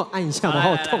你可以幫我按一下，我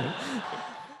好痛。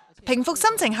平復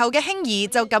心情後嘅輕兒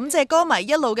就感謝歌迷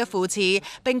一路嘅扶持，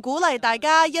並鼓勵大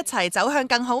家一齊走向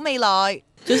更好未來。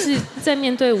就是在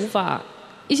面對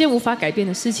一些無法改變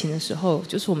的事情的時候，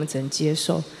就是我們只能接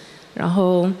受。然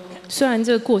後雖然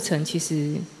這個過程其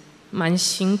實蠻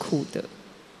辛苦的，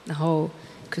然後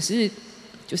可是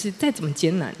就是再怎麼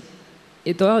艱難，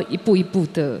也都要一步一步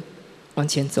的往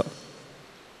前走。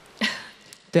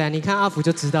對啊，你看阿福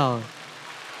就知道了。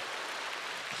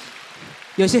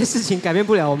有些事情改變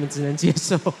不了，我們只能接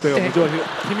受。對，我們就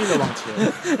拼命的往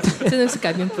前。真的是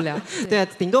改變不了。對啊，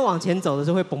頂多往前走的時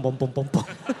候會嘣嘣嘣嘣嘣。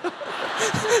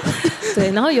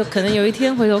對，然後可能有一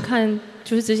天回頭看，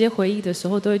就是這些回憶的時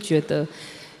候，都會覺得，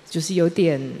就是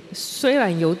雖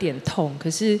然有點痛，可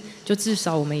是就至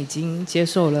少我們已經接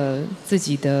受了自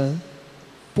己的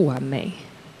不完美。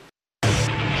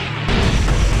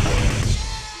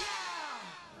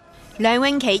梁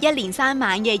詠琪一連3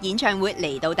晚嘅演唱會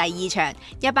嚟到第2場，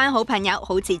一班好朋友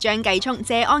好似張繼聰、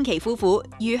謝安琪夫婦、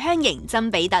余香瑩、曾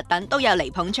比特等都有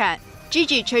嚟捧場。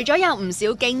Gigi 除咗有唔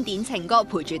少經典情歌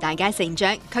陪住大家成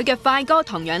長，佢嘅快歌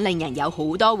同樣令人有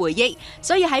好多回憶，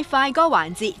所以喺快歌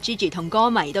環節 ，Gigi 同歌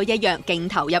迷都一樣勁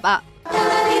投入啊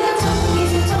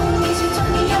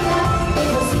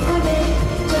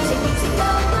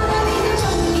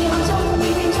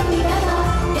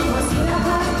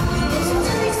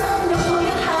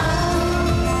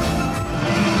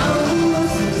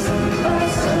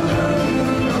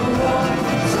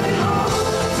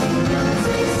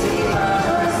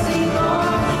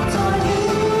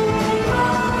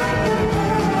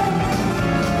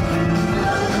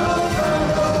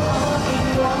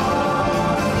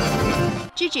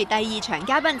！Gigi 第2場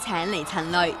嘉賓請嚟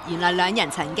陳蕾，原來兩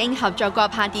人曾經合作過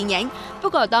拍電影，不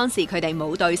過當時佢哋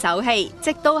冇對手戲。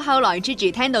直到後來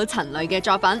Gigi 聽到陳蕾嘅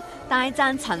作品，大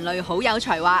讚陳蕾好有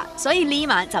才華，所以呢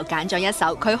晚就揀咗一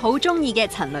首佢好中意嘅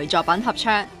陳蕾作品合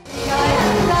唱。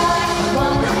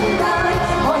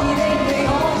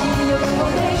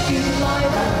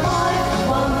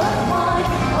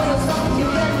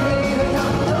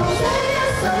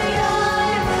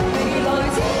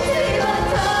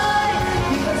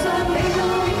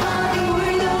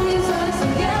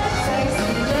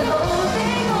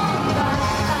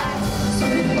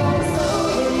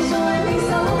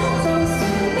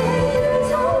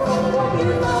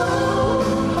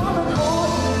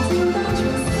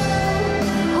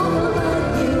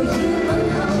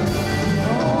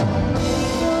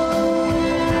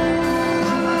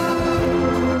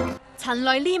陳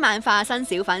蕾呢晚化身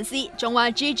小粉絲，仲話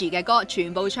Gigi 嘅歌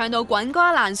全部唱到滾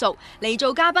瓜爛熟，嚟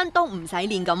做嘉賓都唔使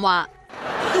練咁話。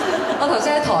我頭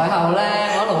先喺台後咧，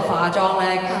我一路化妝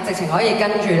咧，直情可以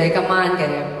跟住你今晚嘅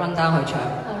run down 去唱，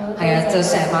係啊，就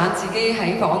成晚自己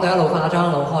喺房度一路化妝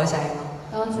一路開聲。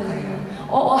多謝你。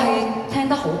我係聽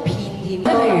得好偏添，譬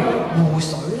如湖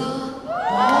水啦，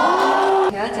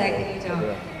有一隻叫做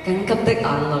《緊急的眼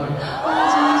淚》。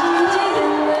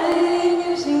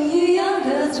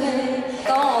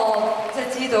當我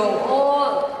知道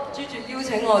Gigi邀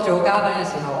請我做嘉賓嘅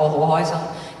時候，我好開心。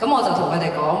咁我就同佢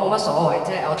哋講冇乜所謂，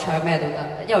即係我唱咩都得，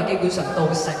因為基本上都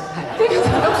識，係啦。咁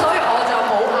所以我就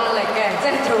冇壓力嘅，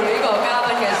即係做呢個嘉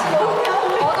賓嘅時候，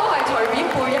我都係隨便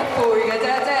背一背嘅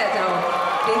啫，即係就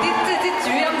連啲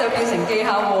主音就變成技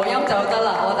巧和音就得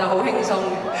啦，我就好輕鬆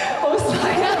嘅。好細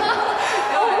啊！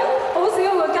好少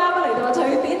有個嘉賓嚟到話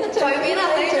隨便啊，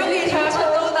你中意唱乜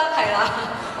都得，係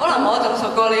啦。可能我仲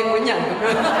熟過你本人咁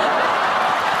樣。的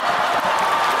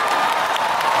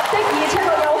而且確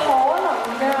有可能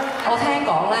嘅。我聽講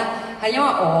咧，係因為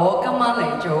我今晚嚟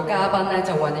做嘉賓咧，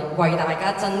就為大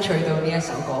家爭取到呢一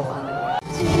首歌翻嚟。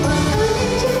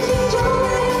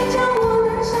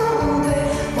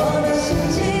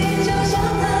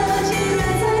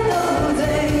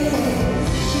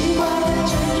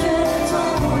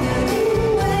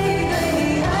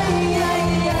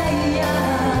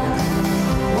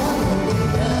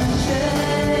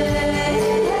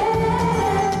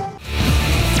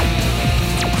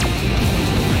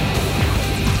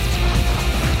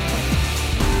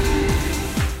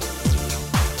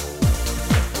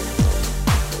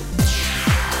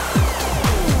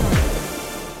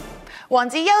王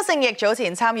子邱勝翊早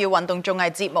前參與運動綜藝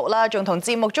節目啦，仲同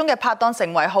節目中嘅拍檔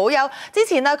成為好友。之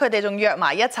前呢，佢哋仲約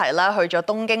埋一齊啦，去咗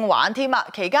東京玩添啊！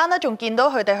期間呢，仲見到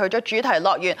佢哋去咗主題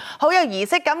樂園，好有儀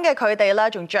式感嘅佢哋啦，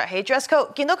仲着起 dress code，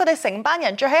 見到佢哋成班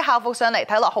人着起校服上嚟，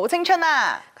睇落好青春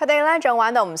啊！佢哋咧仲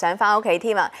玩到唔想翻屋企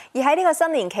添啊！而喺呢個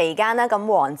新年期間呢，咁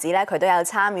王子咧佢都有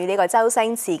參與呢個周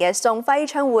星馳嘅送揮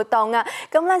春活動啊！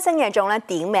咁咧星爺仲咧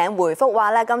點名回覆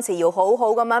話咧，今次要好好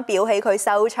咁樣裱起佢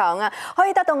收藏啊，可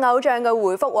以得到偶像嘅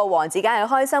回覆喎，王子梗係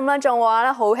開心啦，仲話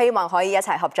咧好希望可以一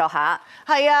齊合作下。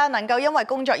係啊，能夠因為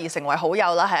工作而成為好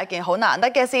友啦，係一件好難得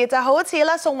嘅事，就好似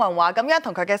咧宋芸樺咁樣，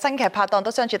同佢嘅新劇拍檔都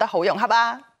相處得好融洽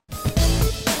啊！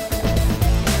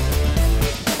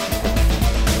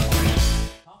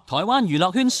台灣娛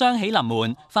樂圈雙喜臨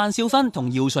門，范少勳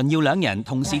同姚淳耀兩人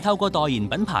同時透過代言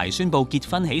品牌宣布結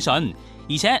婚喜訊，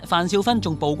而且范少勳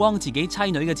仲曝光自己妻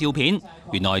女嘅照片，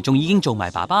原來仲已經做埋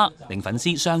爸爸，令粉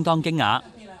絲相當驚訝。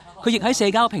佢亦喺社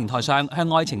交平台上向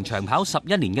愛情長跑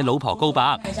11年嘅老婆告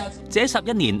白，這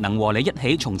11年能和你一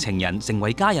起從情人成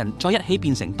為家人，再一起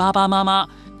變成爸爸媽媽，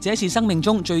這是生命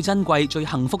中最珍貴、最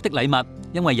幸福的禮物，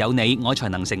因為有你，我才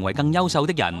能成為更優秀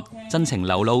的人。真情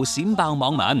流露，閃爆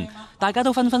網民，大家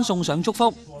都紛紛送上祝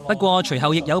福。不過隨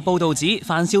後亦有報道指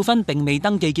范少勳並未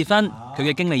登記結婚，佢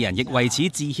嘅經理人亦為此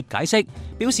致歉解釋，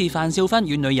表示范少勳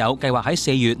與女友計劃喺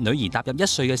4月女兒踏入1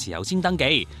歲嘅時候先登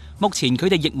記，目前佢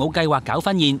哋亦冇計劃搞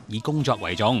婚宴，以工作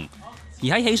為重。而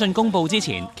喺喜訊公佈之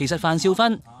前，其實范少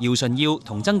勳、姚淳耀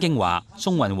同曾敬驊、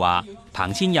宋芸樺、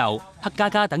彭千佑、黑嘉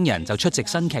嘉等人就出席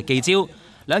新劇記招，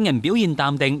兩人表現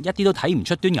淡定，一啲都睇唔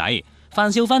出端倪。范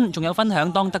少勳仲有分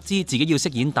享，當得知自己要飾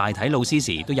演大體老師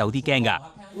時，都有啲驚㗎。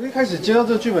我一開始接到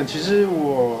這個劇本，其實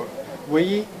我唯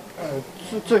一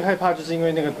最害怕就是因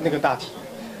為那個大題，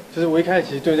就是我一開始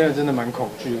其實對那個真的蠻恐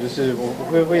懼，就是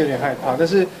我會有點害怕。但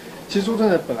是其實說真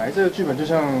的，本來這個劇本就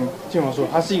像靖雯說，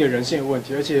它是一個人性的問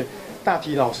題，而且大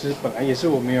體老師本來也是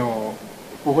我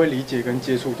不會理解跟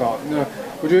接觸到。那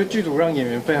我覺得劇組讓演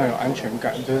員非常有安全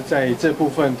感，就是在這部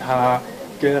分他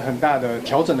給了很大的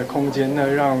調整的空間，那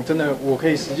讓真的我可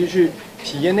以實際去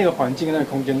體驗那個環境、那個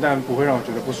空間，但不會讓我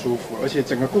覺得不舒服，而且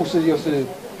整個故事又是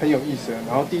很有意思的。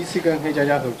然後第一次跟黑嘉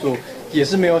嘉合作，也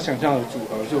是沒有想象的組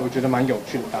合，所以我覺得蠻有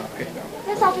趣的搭配的。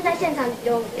那少勳在現場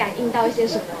有感應到一些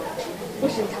什麼不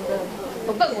尋常的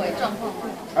氛圍狀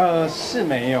況嗎？是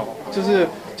沒有，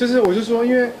就是我就說，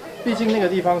因為畢竟那個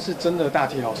地方是真的大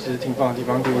體老師停放的地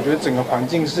方，我覺得整個環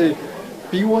境是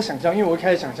比我想象，因為我一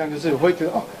開始想象就是我會覺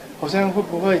得哦。好像會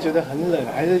不會覺得很冷，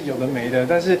還是有的沒的？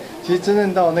但是其實真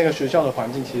正到那個學校的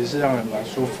環境，其實是讓人蠻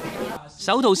舒服的。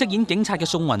首度飾演警察嘅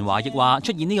宋芸樺亦話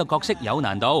出演呢個角色有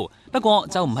難度，不過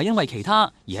就唔係因為其他，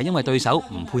而係因為對手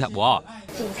唔配合喎。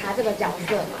警察這個角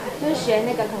色嘛，就是學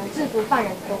那個可能制服犯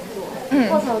人的動作，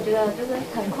過程我覺得就是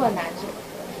很困難。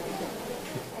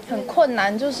很困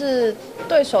難，就是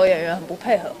對手演員很不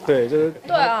配合。對，就是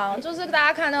對啊，就是大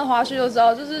家看那個花絮就知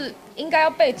道，就是應該要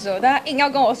被折，但他硬要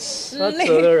跟我施力。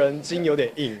折的人筋有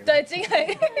點硬。對，筋很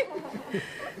硬。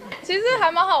其實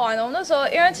還蠻好玩的。我們那時候，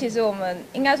因為其實我們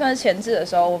應該算是前置的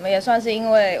時候，我們也算是因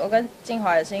為我跟靜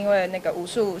華也是因為那個武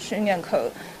術訓練課，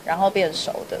然後變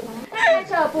熟的。開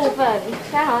車部分，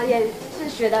現在好像也是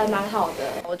學得蠻好的。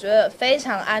我覺得非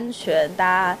常安全，大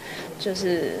家就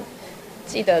是。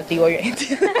記得離我遠一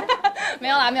點。沒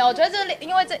有啦，沒有。我覺得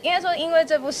應為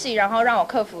這部戲，然後讓我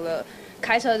克服了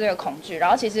開車這個恐懼。然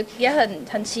後其實也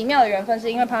很奇妙的緣分，是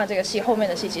因為拍了這個戲，後面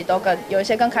的戲其實都有一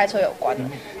些跟開車有關的。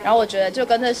然後我覺得就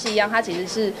跟這戲一樣，它其實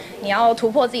是你要突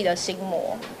破自己的心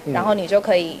魔，然後你就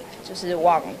可以就是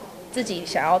往自己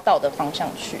想要到的方向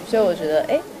去。所以我覺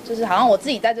得，就是好像我自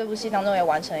己在這部戲當中也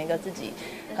完成一個自己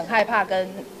很害怕跟。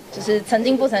就是曾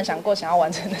經不曾想過想要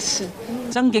完成的事。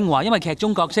曾敬驊因為劇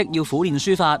中角色要苦練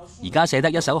書法，而家寫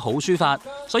得一手好書法，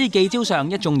所以記招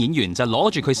上一眾演員就攞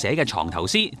住佢寫嘅藏頭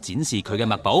詩，展示佢嘅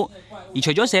墨寶。而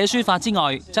除咗寫書法之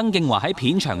外，曾敬驊喺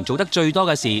片場做得最多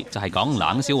嘅事就係講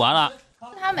冷笑話啦。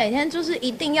他每天就是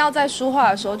一定要在說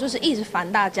話的時候，就是一直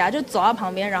煩大家，就走到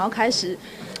旁邊，然後開始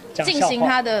進行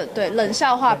他的冷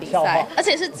笑話比賽，而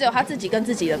且是只有他自己跟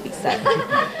自己的比賽。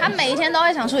他每一天都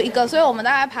會想出一個，所以我們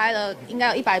大概拍了應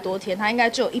該有100多天，他應該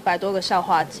就有100多個笑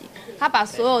話集。他把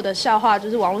所有的笑話，就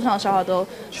是網絡上的笑話都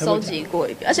收集過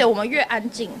一遍，而且我們越安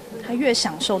靜，他越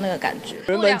享受那個感覺。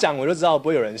原本講我就知道不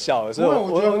會有人笑了，所以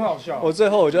我覺得很好笑。我最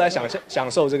後我就在享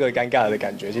受這個尷尬的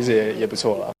感覺，其實也不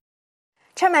錯了。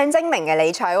出名精明嘅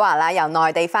李彩華啦，由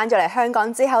內地翻咗嚟香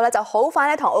港之後咧，就好快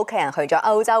咧同屋企人去咗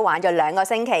歐洲玩咗2個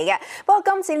星期嘅。不過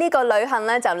今次呢個旅行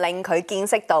咧，就令佢見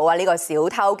識到呢個小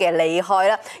偷嘅厲害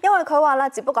啦。因為佢話啦，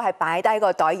只不過係擺低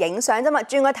個袋影相啫嘛，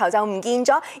轉個頭就唔見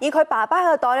咗。而佢爸爸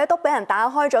嘅袋咧都俾人打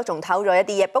開咗，仲偷咗一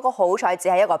啲嘢。不過好彩只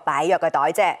係一個擺藥嘅袋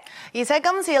啫。而且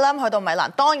今次咧去到米蘭，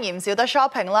當然唔少得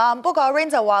shopping 啦。不過阿 Rain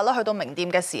就話啦，去到名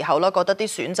店嘅時候咧，覺得啲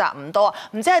選擇唔多，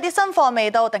唔知係啲新貨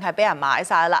未到定係俾人買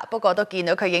晒啦。不過都見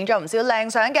到佢影咗唔少靚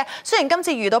相嘅，雖然今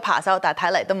次遇到扒手，但係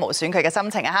睇嚟都無損佢嘅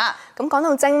心情啊嚇。咁講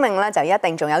到精明咧，就一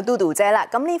定仲有嘟嘟姐啦。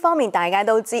咁呢方面大家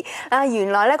都知啊，原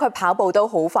來咧佢跑步都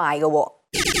好快嘅喎。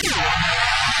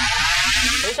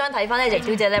好想睇翻咧，隻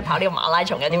嘟姐咧跑呢個馬拉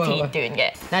松嘅啲片段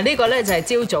嘅。嗱呢個咧就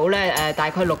係朝早咧大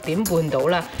概6點半到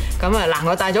啦。咁啊嗱，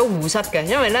我帶咗護膝嘅，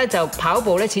因為咧就跑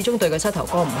步咧始終對個膝頭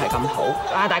哥唔係咁好。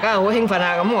啊大家又好興奮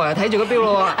啊！咁我又睇住個錶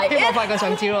咯喎，希望快過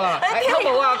上次咯喎。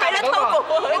偷步啊！隔離嗰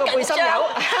個呢個背心友，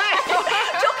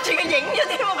捉住佢影咗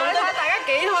啲喎。睇下大家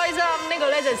幾開心！呢個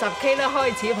咧就10K 啦，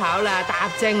開始跑啦，踏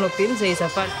正6點40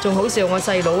分。仲好笑，我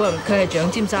細佬啊，佢係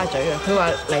長尖沙咀啊，佢話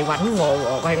嚟揾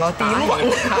我喎，為我點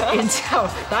揾？然之後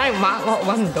打電話我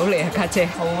揾唔到你啊，家姐。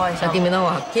好開心。見唔見到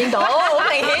我？見到，好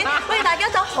明顯。喂，大家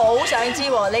都好想知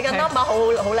喎，你嘅 number 好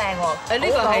靚喎。呢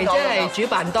個係即係主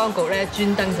辦當局咧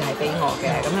專登就係俾我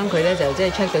嘅，咁樣佢咧就即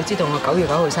係 check 到知道我9月9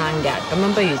號生日，咁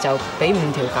樣不如就俾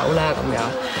5條狗啦咁樣。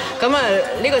咁啊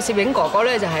呢個攝影哥哥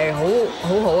咧就係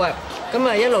好啊。咁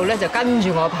啊一路咧就跟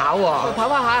住我跑喎，跑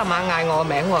下又猛嗌我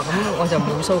名喎，咁我就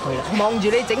冇騷佢啦。望住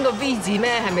你整個 V 字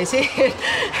咩？係咪先？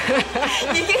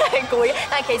已經係攰，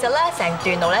但係其實咧成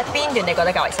段路咧邊段你覺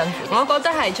得較為辛苦？我覺得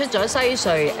係出咗西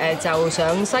隧就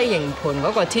上西營盤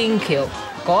嗰個天橋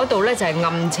嗰度咧就係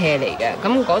暗斜嚟嘅，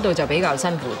咁嗰度就比較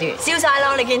辛苦啲。燒晒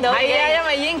啦！你見到？係啊，因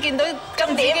為已經見到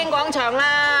金紫荊廣場啦，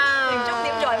終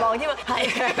點在望添啊！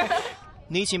係。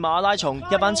呢次馬拉松，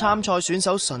一班參賽選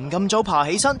手晨咁早爬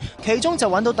起身，其中就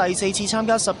揾到第4次參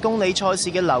加10公里賽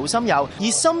事嘅劉心柔。而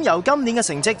心柔今年嘅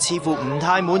成績似乎唔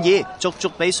太滿意，足足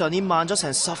比上年慢咗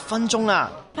成10分鐘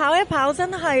啊！跑一跑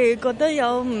真係覺得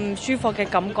有唔舒服嘅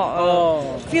感覺啊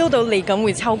 ，feel 到嚟緊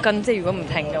會抽筋，即係如果唔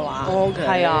停嘅話，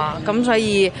係啊，咁所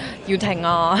以要停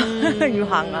啊，要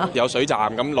行啊。有水站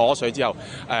咁攞水之後，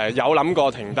有諗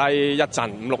過停低1陣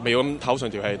5-6秒咁唞順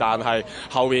條氣，但係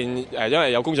後面因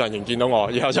為有工作人員見到我，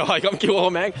然後就係咁叫我個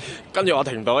名，跟住我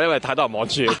停唔到，因為太多人望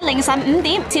住。凌晨5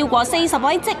點，超過40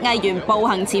位職藝員步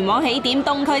行前往起點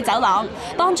東區走廊，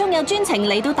當中有專程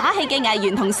嚟到打氣嘅藝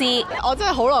員同事。我真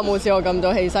係好耐冇試過咁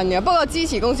早起身嘅，不過支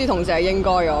持公司同事係應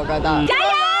該嘅，我覺得。加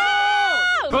油！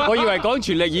我以為講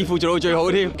全力以赴做到最好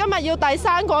添。今日要遞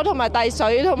生果同埋遞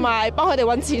水，同埋幫佢哋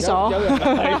揾廁所。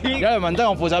有人問得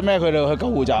我負責咩？佢哋去救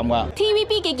護站㗎。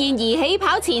TVB 嘅建議起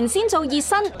跑前先做熱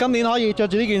身。今年可以着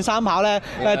住呢件衫跑咧，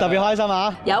特別開心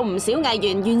啊！有唔少藝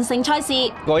員完成賽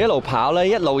事。我一路跑咧，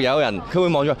一路有人佢會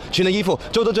望住全力以赴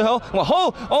做到最好。我話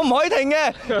好，我唔可以停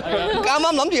嘅。啱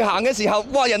啱諗住行嘅時候，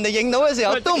哇！人哋認到嘅時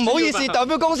候都唔好意思，代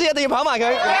表公司一定要跑埋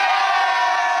佢。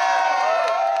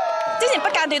之前不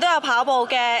間斷都有跑步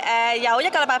嘅，有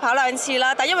1個禮拜跑2次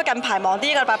啦，但因為近排忙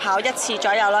啲，1個禮拜跑1次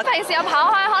左右啦。平時有跑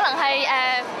開可能係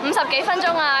50幾分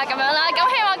鐘啊咁樣啦，咁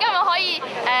希望今日可以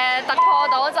突破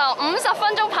到就50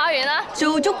分鐘跑完啦。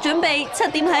做足準備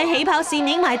，7點喺起跑線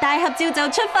影埋大合照就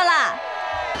出發啦！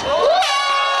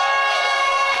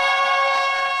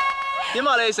點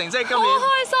啊？你哋成績今年？好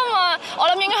開心啊！我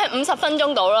諗應該係50分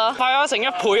鐘到啦。快咗成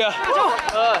1倍啊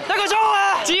！1個鐘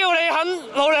啊！只要你肯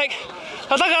努力。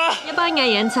就得㗎啦！一班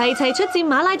藝人齊齊出戰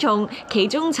馬拉松，其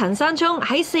中陳山聰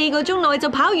喺4個鐘內就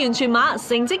跑完全馬，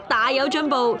成績大有進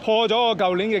步，破咗我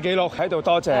舊年嘅紀錄。喺度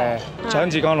多謝蔣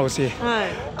志剛老師，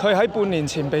佢喺半年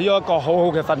前俾咗一個好好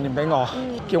嘅訓練俾我，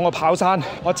叫我跑山，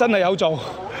我真係有做，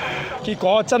結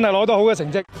果真係攞到好嘅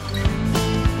成績。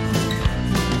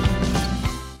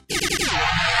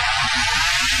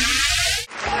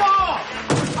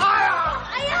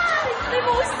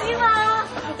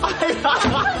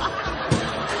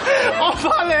我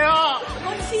翻嚟啦！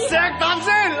石啖先。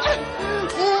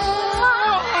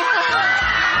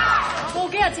過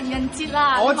幾日情人節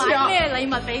啦，我知啊。買咩禮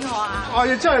物俾我啊？我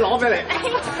要出去攞俾你。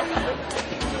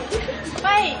喂！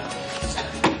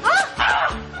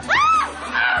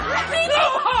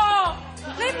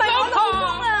你唔係我老公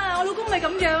啊！我老公唔係咁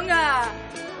樣噶。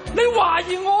你懷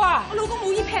疑我啊？我老公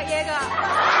冇呢劈嘢㗎。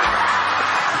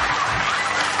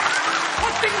我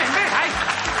證明俾你睇。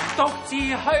獨自去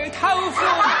偷歡，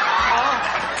我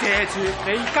借住你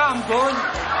監管。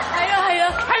係啊，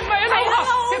係咪啊老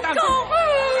公？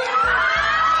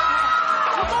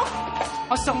老公，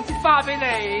我送啲花俾你。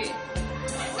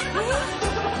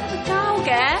膠嘅？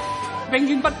永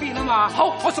遠不變啊嘛。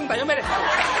好，我送第一俾你。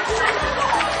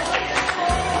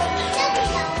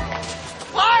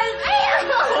好啊！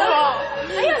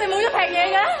哎呀，你冇咗劈嘢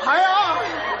嘅？係啊，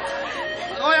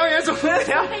我有嘢送俾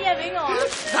你啊！劈嘢俾我。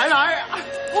睇睇。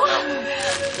哇！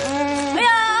哎呀，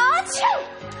超！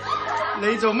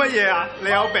你做乜嘢啊？你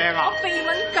有病啊？我鼻敏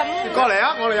感。過嚟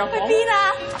啊！我哋入房。去邊啊？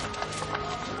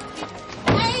哎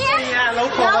呀，老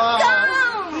婆啊！老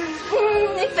公，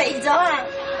你肥咗啊？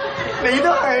你都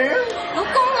係啊！老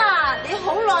公啊，你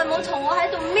好耐冇同我喺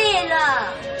度咩啦？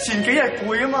前幾日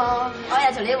攰啊嘛。我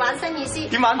又同你玩新意思。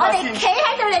點玩法先？我哋企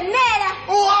喺度嚟咩啦？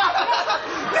哇！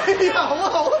哎呀，好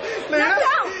好，嚟啦！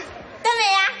得未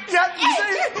啊！1、2、3。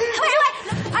喂喂，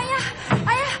哎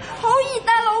呀，好熱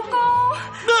啊，老公！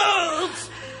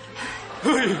老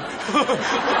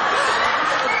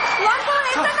公，你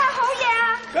真係好嘢啊！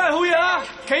梗係好嘢啦，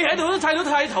企喺度都砌到剃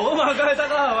頭啊嘛，梗係得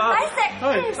啦，係嘛？抵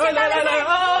食，嚟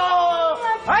哦！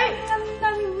哎，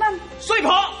衰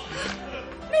婆，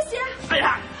咩事啊？哎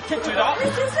呀，棘住咗！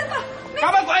你小心啊！搞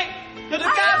乜鬼？有條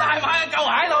加大碼嘅舊蟹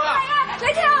喺度啦！係啊，你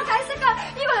聽我解釋啊，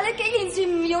呢個係你幾年前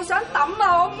唔要想抌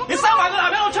啊！你收埋個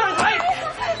男人，我出去睇。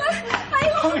係，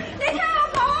你聽我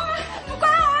講啊，唔關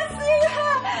我事啊！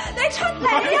你出嚟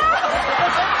啊！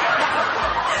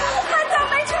就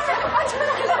你出嚟，我出嚟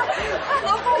啦！老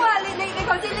公啊，你頭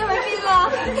先呢位邊啊？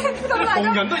逢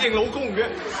人都認老公嘅。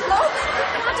老公，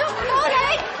我捉唔到你，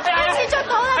今次捉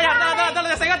到啦！哎呀，得，你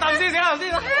食一啖先，食一啖先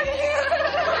啦。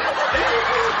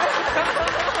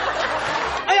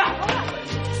哎呀，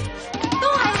都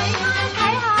係你啊！睇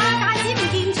下戒指唔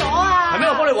見咗啊！係咩？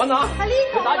我幫你揾下。係呢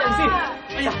個。你打印先。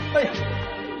哎呀，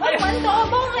我揾到，我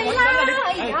幫你啦！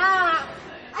哎呀，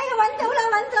揾到啦！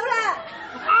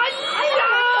哎呀，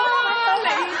你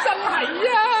真係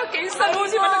啊，幾辛苦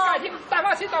先揾到戒添，帶翻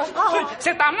個錢袋，去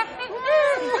食啖啦。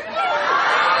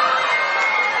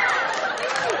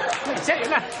食完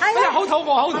啦！哎呀，好肚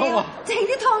餓。整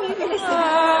啲湯圓俾你食。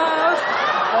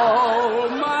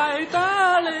Oh my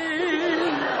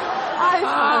darling，哎呀，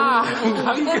唔緊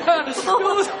㗎。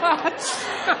哎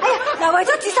呀，嗱，為咗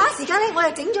節省時間咧，我又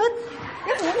整咗一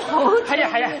碗好。係啊，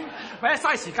為咗嘥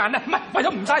時間咧，唔係為咗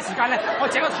唔嘥時間咧，我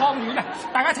整個湯圓啊，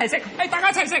大家一齊食，大家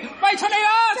一齊食，喂，出嚟啊！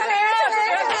出嚟！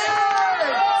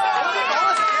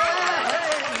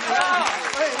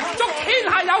祝天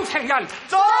下有情人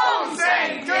終成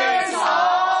眷屬。